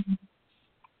danger.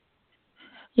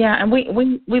 Yeah, and we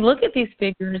look at these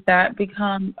figures that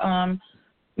become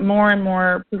more and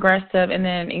more progressive and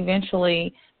then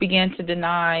eventually begin to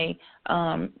deny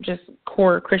just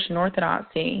core Christian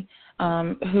orthodoxy,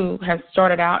 who have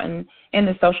started out in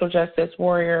the social justice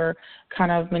warrior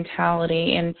kind of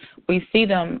mentality, and we see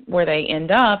them where they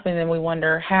end up, and then we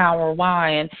wonder how or why.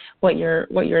 And what you're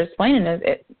explaining is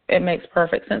it makes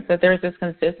perfect sense that there's this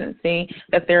consistency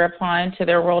that they're applying to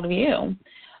their worldview,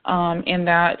 and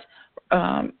that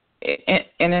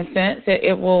in a sense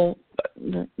it will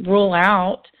rule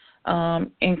out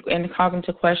and cause them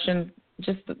to question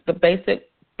just the basic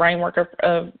framework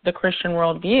of the Christian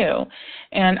worldview.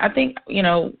 And I think,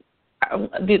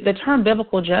 the term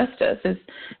biblical justice is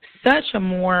such a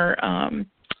more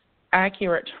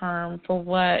accurate term for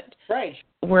what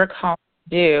we're called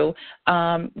to do.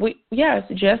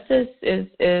 Justice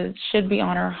should be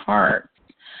on our hearts,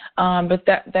 but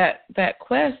that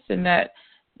quest and that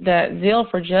zeal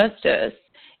for justice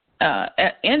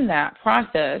in that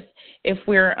process, if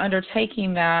we're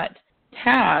undertaking that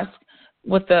task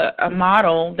with a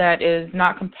model that is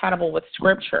not compatible with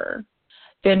Scripture,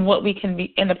 then what we can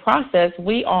be in the process,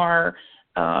 we are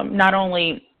not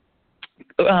only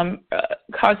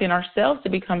causing ourselves to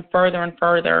become further and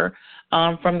further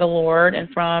from the Lord and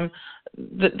from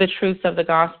the truths of the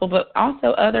gospel, but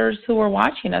also others who are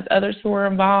watching us, others who are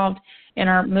involved in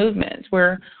our movements.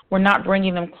 We're not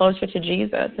bringing them closer to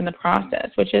Jesus in the process,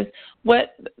 which is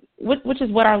what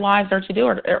our lives are to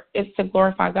do. Is to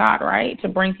glorify God, right? To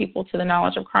bring people to the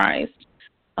knowledge of Christ.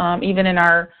 Even in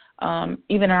our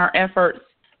efforts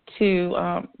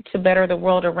to better the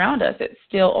world around us, it's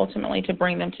still ultimately to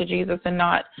bring them to Jesus, and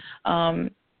not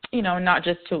not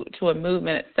just to a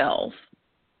movement itself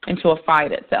and to a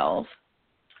fight itself.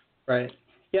 Right.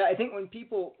 Yeah, I think when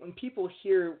people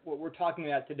hear what we're talking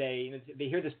about today, they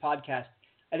hear this podcast,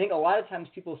 I think a lot of times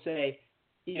people say,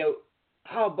 you're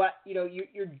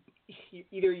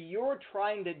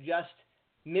trying to just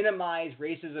minimize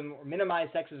racism or minimize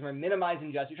sexism or minimize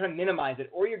injustice. You're trying to minimize it,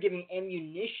 or you're giving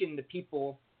ammunition to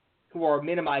people who are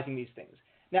minimizing these things.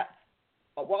 Now,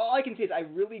 all I can say is I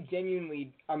really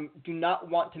genuinely do not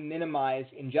want to minimize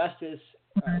injustice,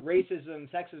 racism,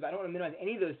 sexism. I don't want to minimize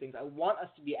any of those things. I want us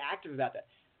to be active about that.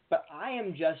 But I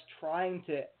am just trying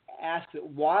to ask that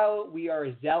while we are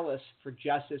zealous for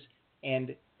justice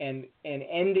and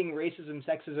ending racism,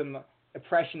 sexism,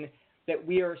 oppression, that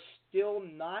we are still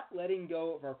not letting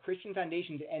go of our Christian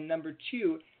foundations. And number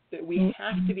two, that we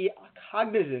have to be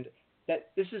cognizant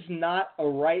that this is not a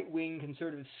right-wing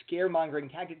conservative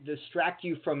scaremongering tactic to distract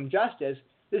you from justice.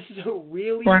 This is a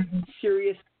really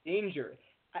serious danger.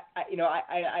 I know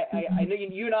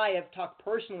you and I have talked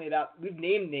personally about, we've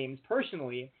named names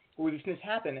personally where we've seen this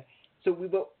happen. So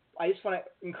I just want to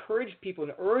encourage people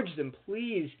and urge them,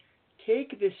 please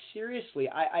take this seriously.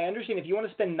 I understand if you want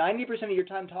to spend 90% of your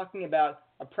time talking about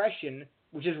oppression,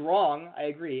 which is wrong, I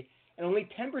agree, and only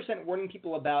 10% warning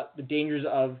people about the dangers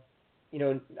of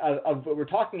what we're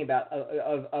talking about,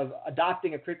 of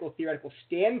adopting a critical theoretical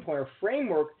standpoint or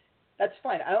framework, that's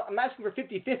fine. I'm not asking for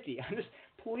 50-50. I'm just,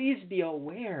 please be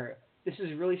aware. This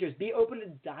is really serious. Be open to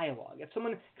dialogue. If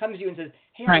someone comes to you and says,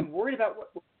 hey, I'm worried about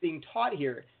what's being taught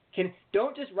here,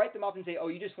 don't just write them off and say, oh,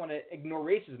 you just want to ignore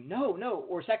racism. No,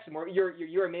 or sexism, or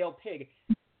you're a male pig.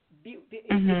 Be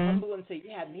humble and say,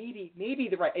 yeah, maybe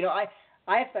the right.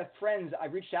 I have to have friends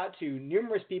I've reached out to,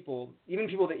 numerous people, even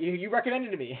people that you recommended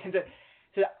to me, and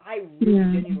so I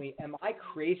really genuinely, am I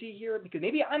crazy here? Because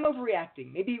maybe I'm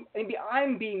overreacting. Maybe I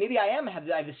have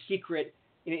a secret,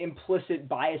 implicit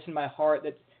bias in my heart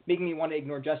that's making me want to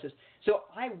ignore justice. So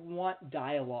I want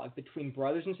dialogue between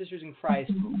brothers and sisters in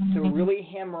Christ to really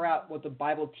hammer out what the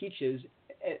Bible teaches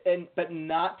but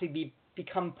not to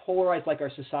become polarized like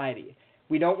our society.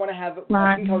 We don't want to have.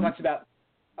 Right. I think Kelly talks about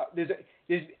there's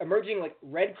emerging like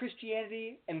red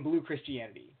Christianity and blue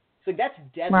Christianity. So that's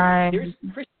deadly. Right. There's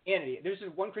Christianity. There's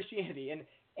just one Christianity,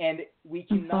 and we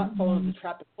cannot fall into the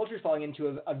trap the culture's falling into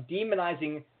of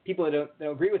demonizing people that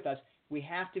don't agree with us. We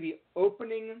have to be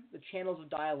opening the channels of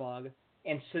dialogue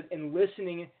and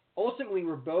listening. Ultimately,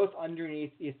 we're both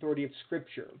underneath the authority of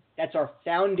Scripture. That's our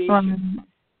foundation.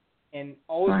 And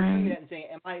always repeating that and saying,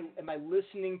 am I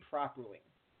listening properly?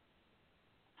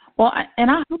 Well, and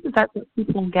I hope that that's what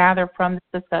people gather from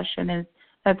this discussion, is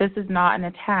that this is not an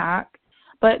attack,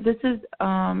 but this is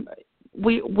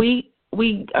we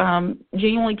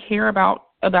genuinely care about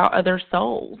other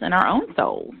souls and our own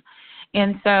souls,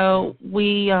 and so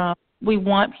we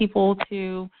want people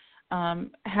to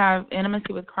have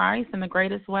intimacy with Christ in the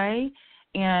greatest way,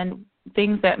 and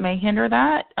things that may hinder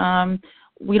that,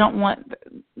 we don't want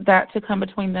that to come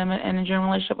between them and a genuine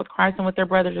relationship with Christ and with their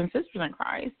brothers and sisters in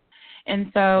Christ.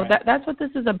 And so that's what this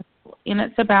is about, and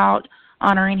it's about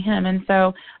honoring Him. And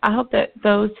so I hope that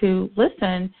those who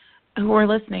are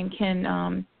listening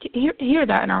can hear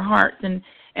that in our hearts and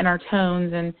our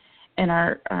tones and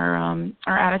our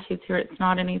attitudes here. It's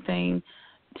not anything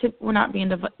we're not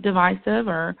being divisive,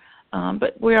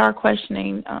 but we are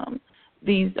questioning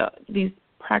these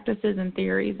practices and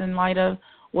theories in light of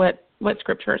what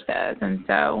Scripture says. And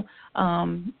so,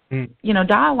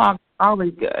 dialogue is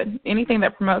always good. Anything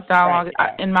that promotes dialogue,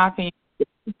 in my opinion,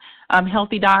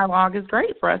 healthy dialogue is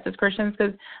great for us as Christians,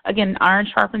 because, again, iron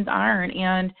sharpens iron.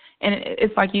 And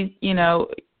it's like, you and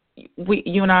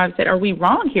I have said, are we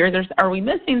wrong here? Are we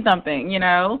missing something,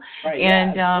 Right,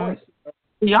 and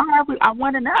we are. I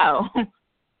want to know.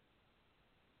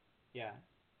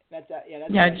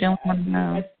 Jim want to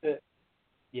know.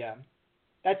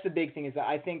 That's the big thing, is that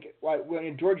I think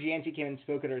when George Yancey came and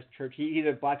spoke at our church, he's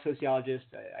a black sociologist.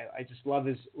 I just love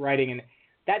his writing, and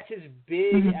that's his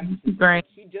big emphasis. Right.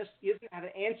 He doesn't have an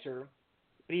answer,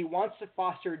 but he wants to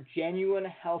foster genuine,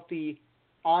 healthy,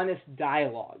 honest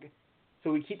dialogue.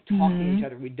 So we keep talking to each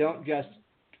other. We don't just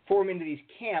form into these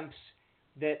camps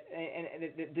that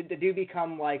do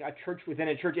become like a church within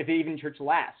a church, if even church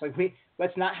lasts.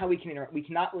 That's not how we can interact. We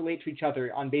cannot relate to each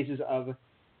other on basis of,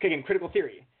 again, critical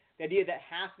theory. The idea that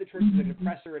half the church is an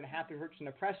oppressor and half the church is an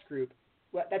oppressed group,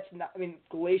 well, that's not.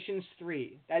 Galatians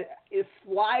 3, it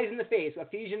flies in the face.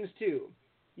 Ephesians 2,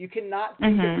 you cannot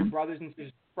think of your brothers and sisters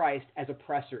in Christ as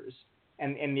oppressors,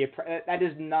 and that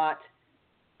is not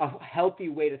a healthy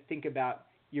way to think about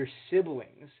your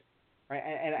siblings, right?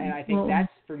 And I think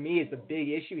that's, for me, is the big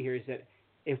issue here, is that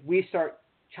if we start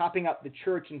chopping up the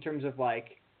church in terms of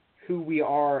who we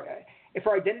are. If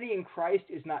our identity in Christ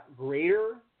is not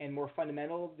greater and more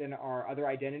fundamental than our other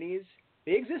identities,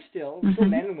 they exist still, still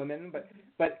men and women,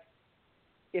 but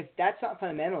if that's not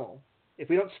fundamental, if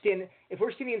we're standing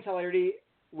in solidarity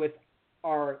with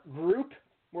our group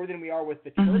more than we are with the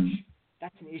church,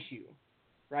 that's an issue,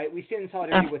 right? We stand in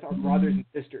solidarity with our brothers and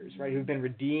sisters, right, who've been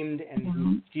redeemed and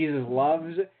who Jesus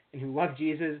loves and who love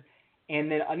Jesus, and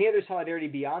then any other solidarity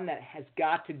beyond that has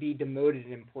got to be demoted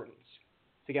in importance.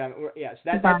 So I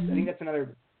think that's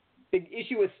another big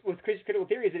issue with critical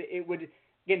theory, is that it would,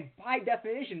 again, by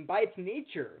definition, by its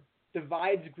nature,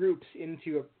 divides groups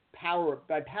into power.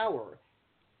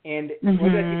 And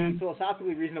whether that's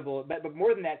philosophically reasonable, but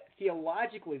more than that,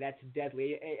 theologically, that's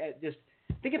deadly. Just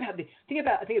think about this.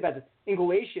 In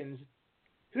Galatians,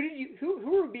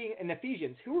 who were being, in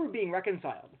Ephesians, who were being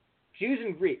reconciled? Jews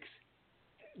and Greeks.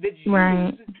 The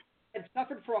Jews had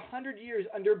suffered for 100 years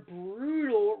under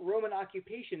brutal Roman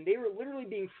occupation. They were literally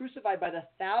being crucified by the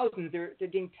thousands. They're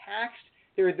being taxed.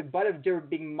 They were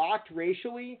being mocked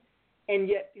racially. And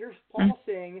yet here's Paul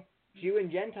saying Jew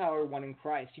and Gentile are one in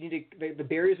Christ. The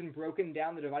barriers have been broken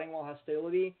down, the dividing wall of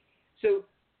hostility. So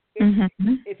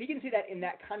if he can say that in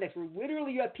that context, where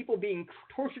literally you have people being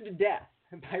tortured to death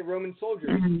by Roman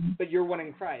soldiers, but you're one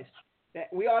in Christ, that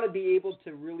we ought to be able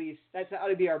to really, that ought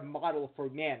to be our model for,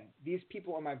 man, these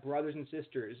people are my brothers and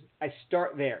sisters. I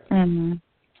start there.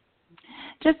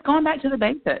 Just going back to the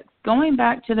basics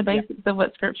of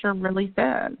what Scripture really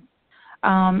says,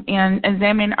 and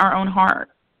examining our own heart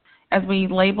as we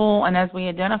label and as we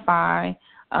identify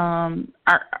ourselves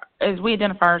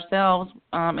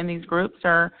in these groups,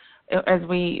 or as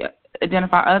we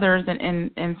identify others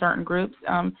in certain groups,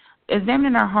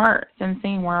 examining our hearts and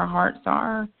seeing where our hearts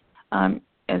are.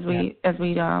 As we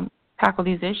tackle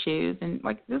these issues, and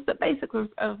this is the basics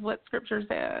of what Scripture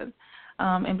says,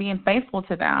 and being faithful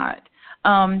to that.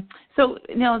 So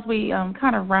now, as we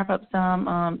kind of wrap up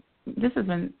this has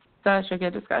been such a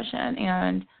good discussion,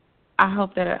 and I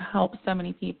hope that it helps so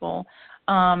many people.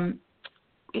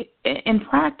 in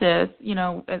practice,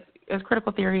 as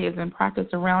critical theory is in practice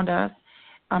around us,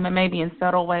 it may be in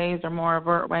subtle ways or more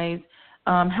overt ways.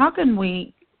 How can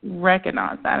we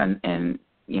recognize that? And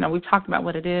we've talked about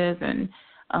what it is and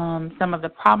some of the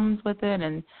problems with it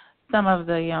and some of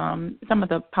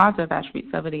the positive attributes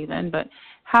of it even. But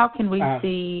how can we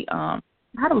see?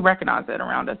 How do we recognize it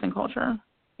around us in culture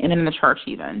and in the church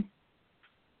even?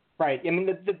 Right. I mean,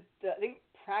 I think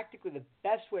practically the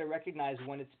best way to recognize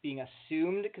when it's being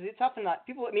assumed, because it's often not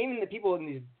people. I mean, even the people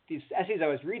in these essays I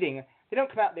was reading, they don't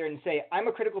come out there and say, "I'm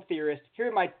a critical theorist. Here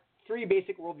are my 3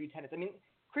 basic worldview tenets." I mean,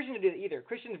 Christians don't do that either.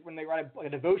 Christians, when they write a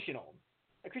devotional,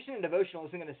 a Christian in a devotional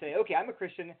isn't going to say, "Okay, I'm a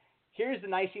Christian. Here's the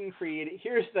Nicene Creed.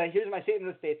 Here's my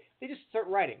statement of faith." They just start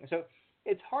writing. So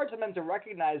it's hard sometimes to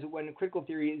recognize when critical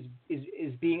theory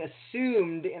is being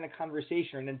assumed in a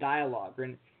conversation or in a dialogue.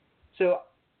 So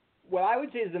what I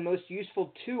would say is the most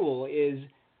useful tool is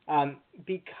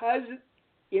because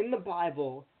in the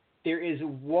Bible there is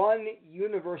one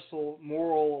universal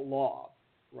moral law,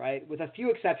 right? With a few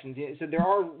exceptions. So there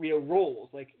are roles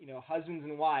like husbands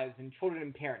and wives and children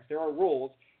and parents. There are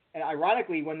roles, and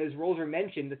ironically, when those roles are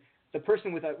mentioned, the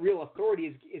person with a real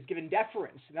authority is given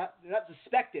deference. They're not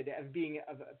suspected of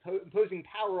imposing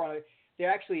power on it. They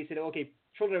actually said, "Okay,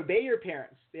 children, obey your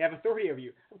parents. They have authority over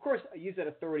you." Of course, I use that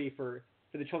authority for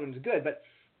the children's good, but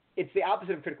it's the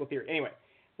opposite of critical theory. Anyway,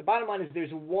 the bottom line is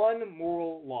there's one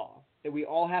moral law that we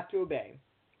all have to obey.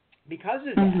 Because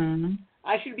of that,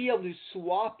 I should be able to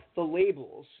swap the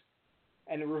labels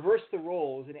and reverse the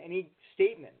roles in any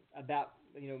statement about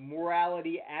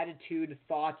morality, attitude,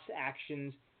 thoughts,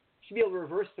 actions. I should be able to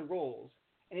reverse the roles,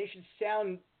 and it should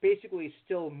sound basically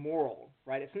still moral,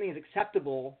 right? If something is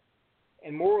acceptable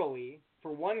and morally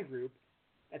for one group,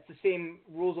 that's the same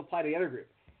rules apply to the other group.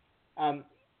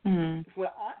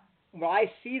 What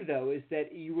I see though is that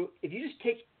if you just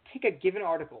take a given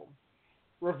article,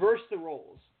 reverse the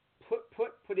roles,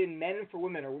 put in men for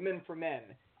women or women for men,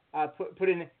 put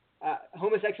in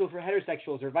homosexuals for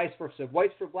heterosexuals or vice versa,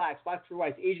 whites for blacks, blacks for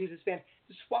whites, Asians, Hispanics,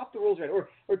 just swap the roles around,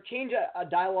 or change a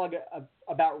dialogue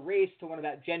about race to one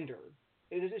about gender.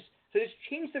 So just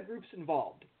change the groups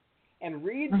involved. And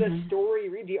read the story,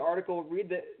 read the article,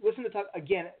 listen to talk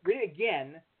again, read it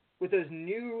again with those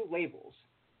new labels.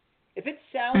 If it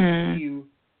sounds to you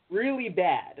really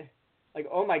bad, like,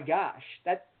 oh my gosh,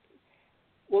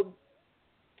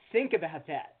 think about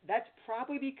that. That's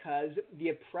probably because the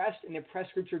oppressed and the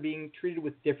oppressed groups are being treated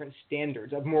with different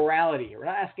standards of morality. We're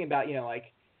not asking about,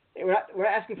 we're not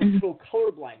asking for total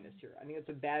colorblindness here. I think that's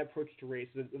a bad approach to race.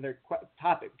 It's another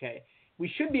topic, okay? We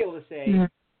should be able to say,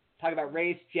 talk about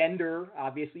race, gender,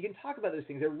 obviously. You can talk about those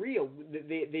things. They're real.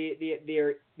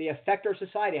 They affect our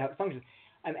society, how it functions.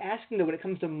 I'm asking, though, when it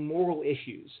comes to moral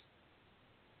issues,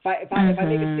 if I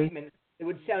make a statement that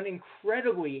would sound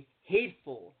incredibly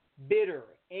hateful, bitter,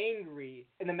 angry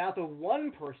in the mouth of one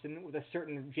person with a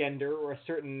certain gender or a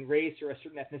certain race or a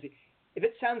certain ethnicity,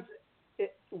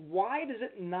 why does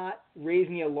it not raise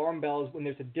any alarm bells when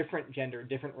there's a different gender,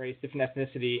 different race, different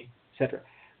ethnicity, etc.?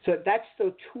 So that's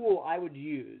the tool I would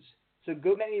use. So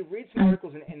go maybe read some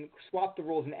articles and swap the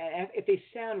roles. And if they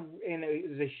sound,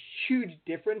 there's a huge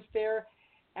difference there,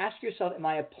 ask yourself, am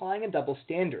I applying a double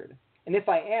standard? And if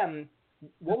I am,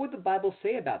 what would the Bible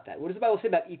say about that? What does the Bible say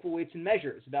about equal weights and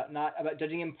measures, about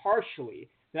judging impartially,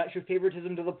 not show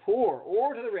favoritism to the poor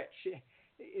or to the rich?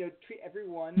 Treat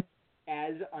everyone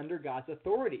as under God's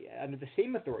authority, under the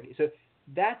same authority. So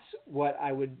that's what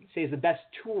I would say is the best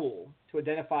tool to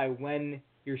identify when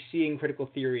you're seeing critical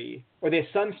theory or the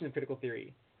assumption of critical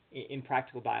theory in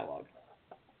practical dialogue.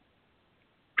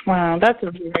 Wow, that's a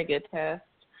very good test.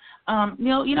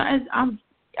 Neil,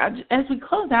 as we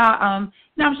close out,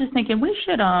 I was just thinking we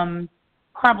should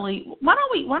probably why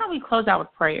don't we close out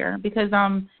with prayer, because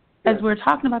as we're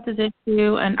talking about this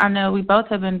issue, and I know we both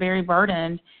have been very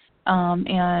burdened,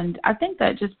 and I think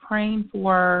that just praying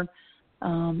for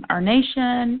our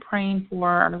nation, praying for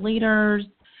our leaders,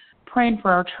 praying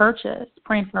for our churches,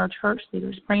 praying for our church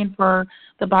leaders, praying for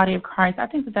the body of Christ, I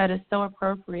think that is so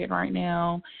appropriate right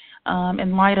now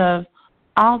in light of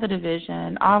all the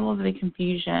division, all of the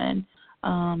confusion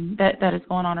that is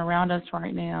going on around us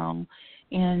right now,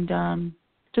 and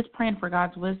just praying for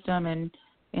God's wisdom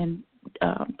and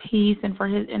peace and for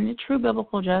His and true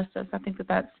biblical justice. I think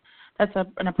that's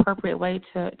an appropriate way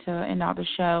to end out the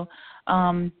show.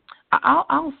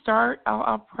 I'll start.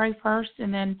 I'll pray first,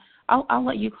 and then I'll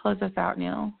let you close us out,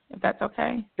 Neil, if that's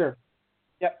okay. Sure.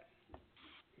 Yep.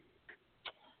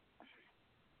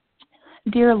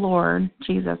 Dear Lord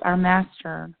Jesus, our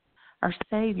Master, our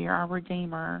Savior, our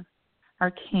Redeemer,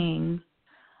 our King,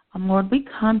 Lord, we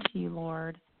come to you,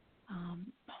 Lord,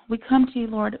 we come to you,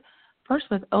 Lord, first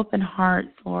with open hearts,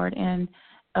 Lord, and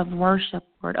of worship,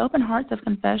 Lord, open hearts of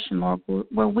confession, Lord,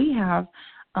 where we have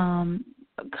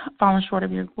fallen short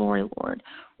of your glory, Lord,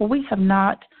 where we have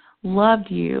not loved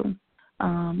you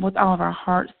with all of our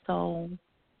heart, soul,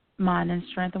 mind, and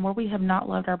strength, and where we have not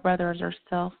loved our brother as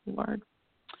ourselves, Lord.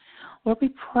 Lord,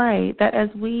 we pray that as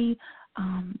we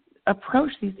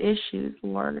approach these issues,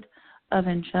 Lord, of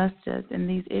injustice and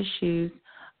these issues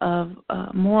of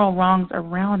moral wrongs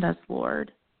around us,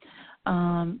 Lord,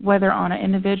 whether on an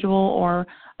individual or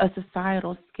a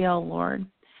societal scale, Lord,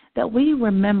 that we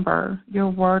remember your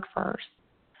word first,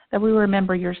 that we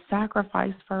remember your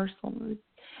sacrifice first, Lord,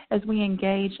 as we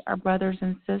engage our brothers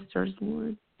and sisters,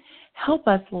 Lord. Help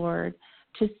us, Lord,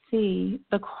 to see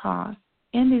the cross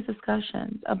in these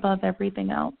discussions above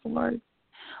everything else, Lord.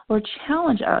 Lord,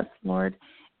 challenge us, Lord,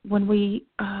 when we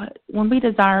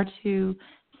desire to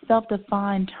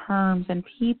self-define terms and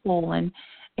people, and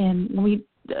when we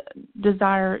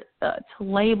desire to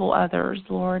label others,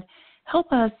 Lord,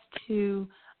 help us to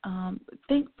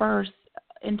think first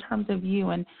in terms of you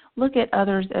and look at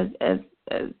others as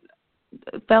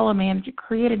fellow man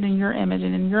created in your image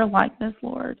and in your likeness,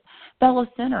 Lord, fellow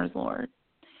sinners, Lord.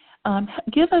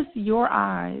 Give us your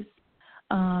eyes.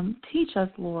 Teach us,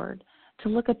 Lord, to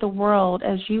look at the world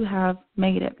as you have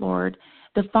made it, Lord,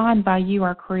 defined by you,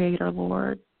 our Creator,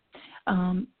 Lord.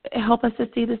 Help us to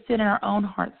see the sin in our own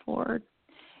hearts, Lord,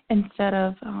 instead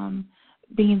of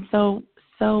being so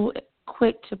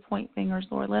quick to point fingers,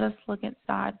 Lord. Let us look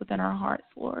inside within our hearts,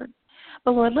 Lord.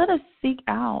 But, Lord, let us seek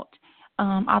out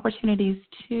opportunities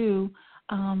to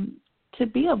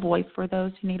be a voice for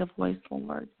those who need a voice,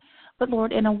 Lord. But,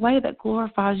 Lord, in a way that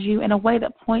glorifies you, in a way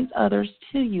that points others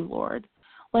to you, Lord.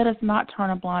 Let us not turn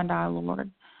a blind eye, Lord.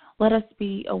 Let us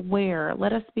be aware.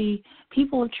 Let us be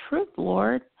people of truth,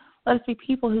 Lord. Let us be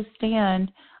people who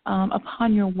stand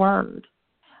upon your word.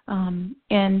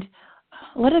 And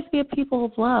let us be a people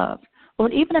of love.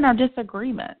 Lord, even in our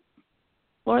disagreements,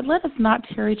 Lord, let us not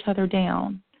tear each other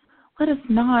down. Let us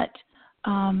not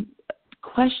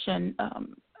question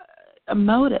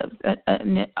motives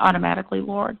automatically,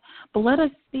 Lord. But let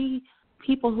us be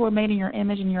people who are made in your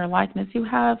image and your likeness, who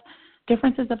have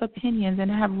differences of opinions and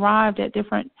have arrived at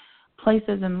different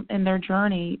places in their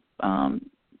journey,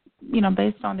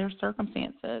 based on their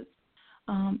circumstances.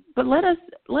 But let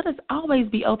us always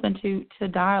be open to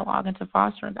dialogue and to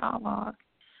fostering dialogue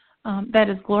that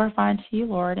is glorifying to you,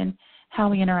 Lord, and how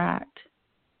we interact.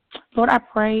 Lord, I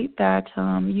pray that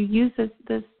you use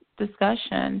this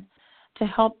discussion to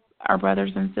help our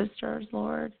brothers and sisters,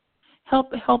 Lord.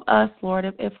 Help us, Lord,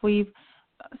 if we've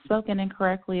spoken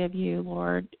incorrectly of you,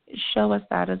 Lord. Show us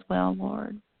that as well,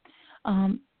 Lord.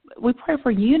 We pray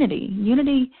for unity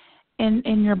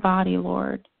in your body,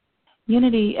 Lord.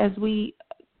 Unity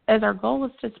as our goal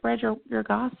is to spread your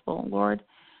gospel, Lord.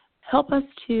 Help us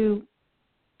to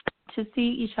see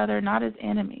each other not as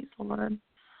enemies, Lord,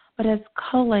 but as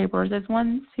co-laborers, as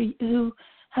ones who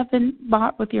have been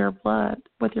bought with your blood,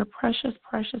 with your precious,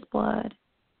 precious blood.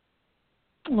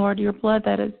 Lord, your blood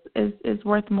that is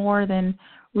worth more than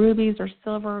rubies or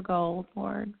silver or gold,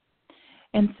 Lord.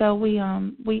 And so we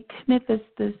commit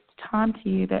this time to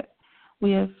you that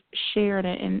we have shared,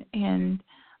 and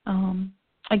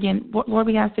again, Lord,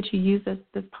 we ask that you use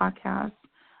this podcast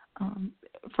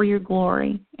for your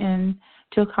glory and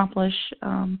to accomplish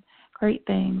great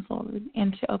things, Lord,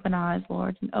 and to open eyes,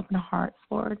 Lord, and open hearts,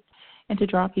 Lord, and to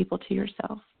draw people to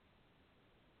yourself.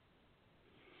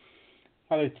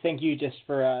 Father, thank you just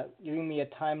for giving me a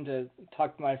time to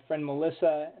talk to my friend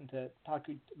Melissa and to talk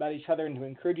about each other and to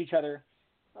encourage each other.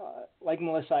 Like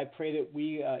Melissa, I pray that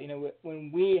we,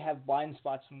 when we have blind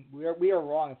spots and we are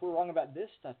wrong, if we're wrong about this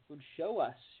stuff, would show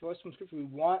us from Scripture. We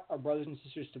want our brothers and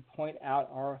sisters to point out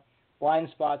our blind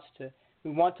spots.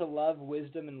 We want to love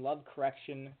wisdom and love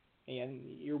correction. And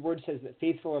your word says that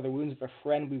faithful are the wounds of a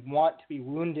friend. We want to be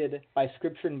wounded by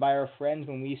Scripture and by our friends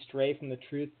when we stray from the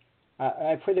truth. And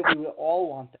I pray that we would all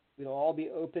want that. We'd all be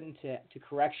open to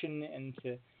correction and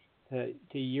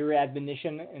to your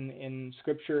admonition in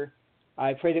Scripture.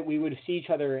 I pray that we would see each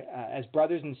other as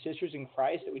brothers and sisters in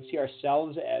Christ, that we'd see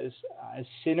ourselves as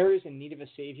sinners in need of a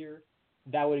Savior.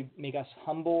 That would make us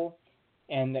humble,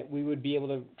 and that we would be able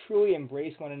to truly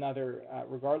embrace one another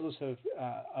regardless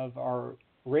of our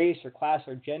race or class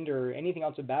or gender or anything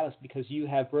else about us, because you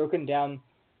have broken down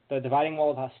the dividing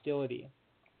wall of hostility.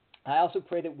 I also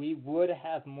pray that we would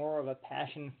have more of a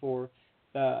passion for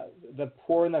the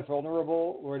poor and the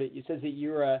vulnerable. Lord, it says that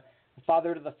you're a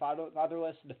father to the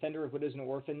fatherless, a defender of widows and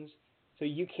orphans. So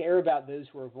you care about those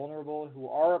who are vulnerable, who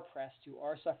are oppressed, who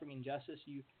are suffering injustice.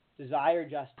 You desire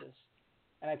justice.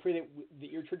 and I pray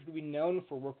that your church would be known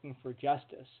for working for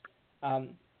justice.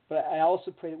 But I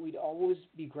also pray that we'd always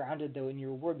be grounded, though, in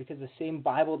your word, because the same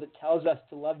Bible that tells us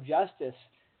to love justice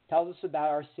tells us about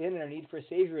our sin and our need for a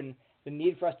Savior and the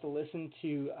need for us to listen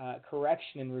to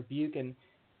correction and rebuke. And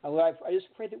Lord, I just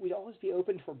pray that we'd always be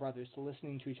open to our brothers, to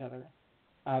listening to each other.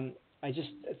 I just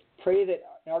pray that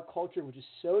our culture, which is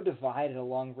so divided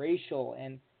along racial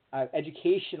and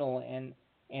educational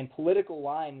and political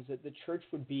lines, that the church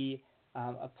would be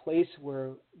a place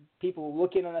where people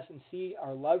look in on us and see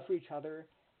our love for each other.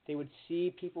 They would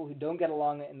see people who don't get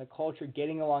along in the culture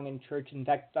getting along in church, in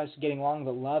fact, not just getting along,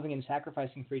 but loving and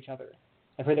sacrificing for each other.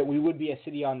 I pray that we would be a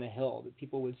city on the hill, that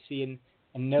people would see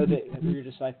and know that we're your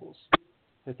disciples.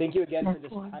 So thank you again for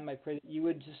this time. I pray that you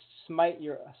would just smite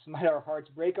our hearts,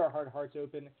 break our hearts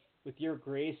open with your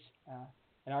grace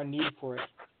and our need for it,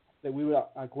 that we would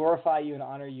glorify you and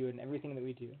honor you in everything that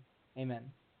we do. Amen.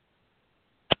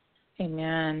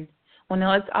 Amen. Well,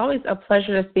 Neil, it's always a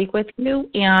pleasure to speak with you,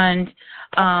 and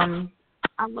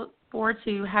I look forward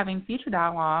to having future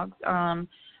dialogues.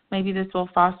 Maybe this will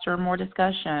foster more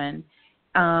discussion.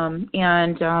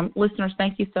 And listeners,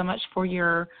 thank you so much for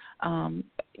your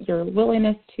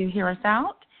willingness to hear us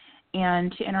out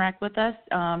and to interact with us.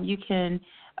 You can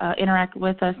interact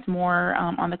with us more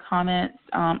on the comments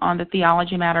on the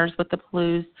Theology Matters with the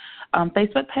Pellews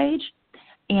Facebook page.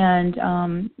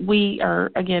 And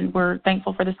we're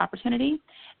thankful for this opportunity,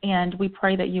 and we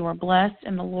pray that you are blessed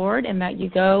in the Lord and that you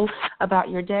go about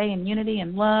your day in unity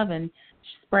and love and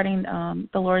spreading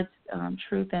the Lord's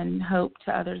truth and hope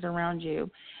to others around you.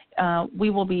 We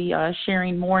will be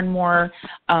sharing more and more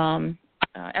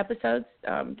episodes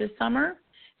this summer,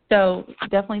 so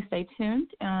definitely stay tuned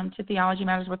to Theology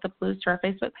Matters with the Pellews, to our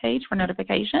Facebook page for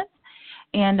notifications,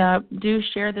 and do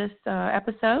share this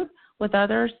episode with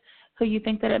others who you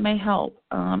think that it may help.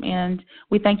 And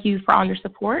we thank you for all your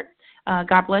support.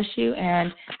 God bless you,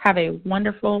 and have a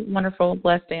wonderful, wonderful,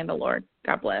 blessed day in the Lord.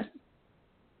 God bless.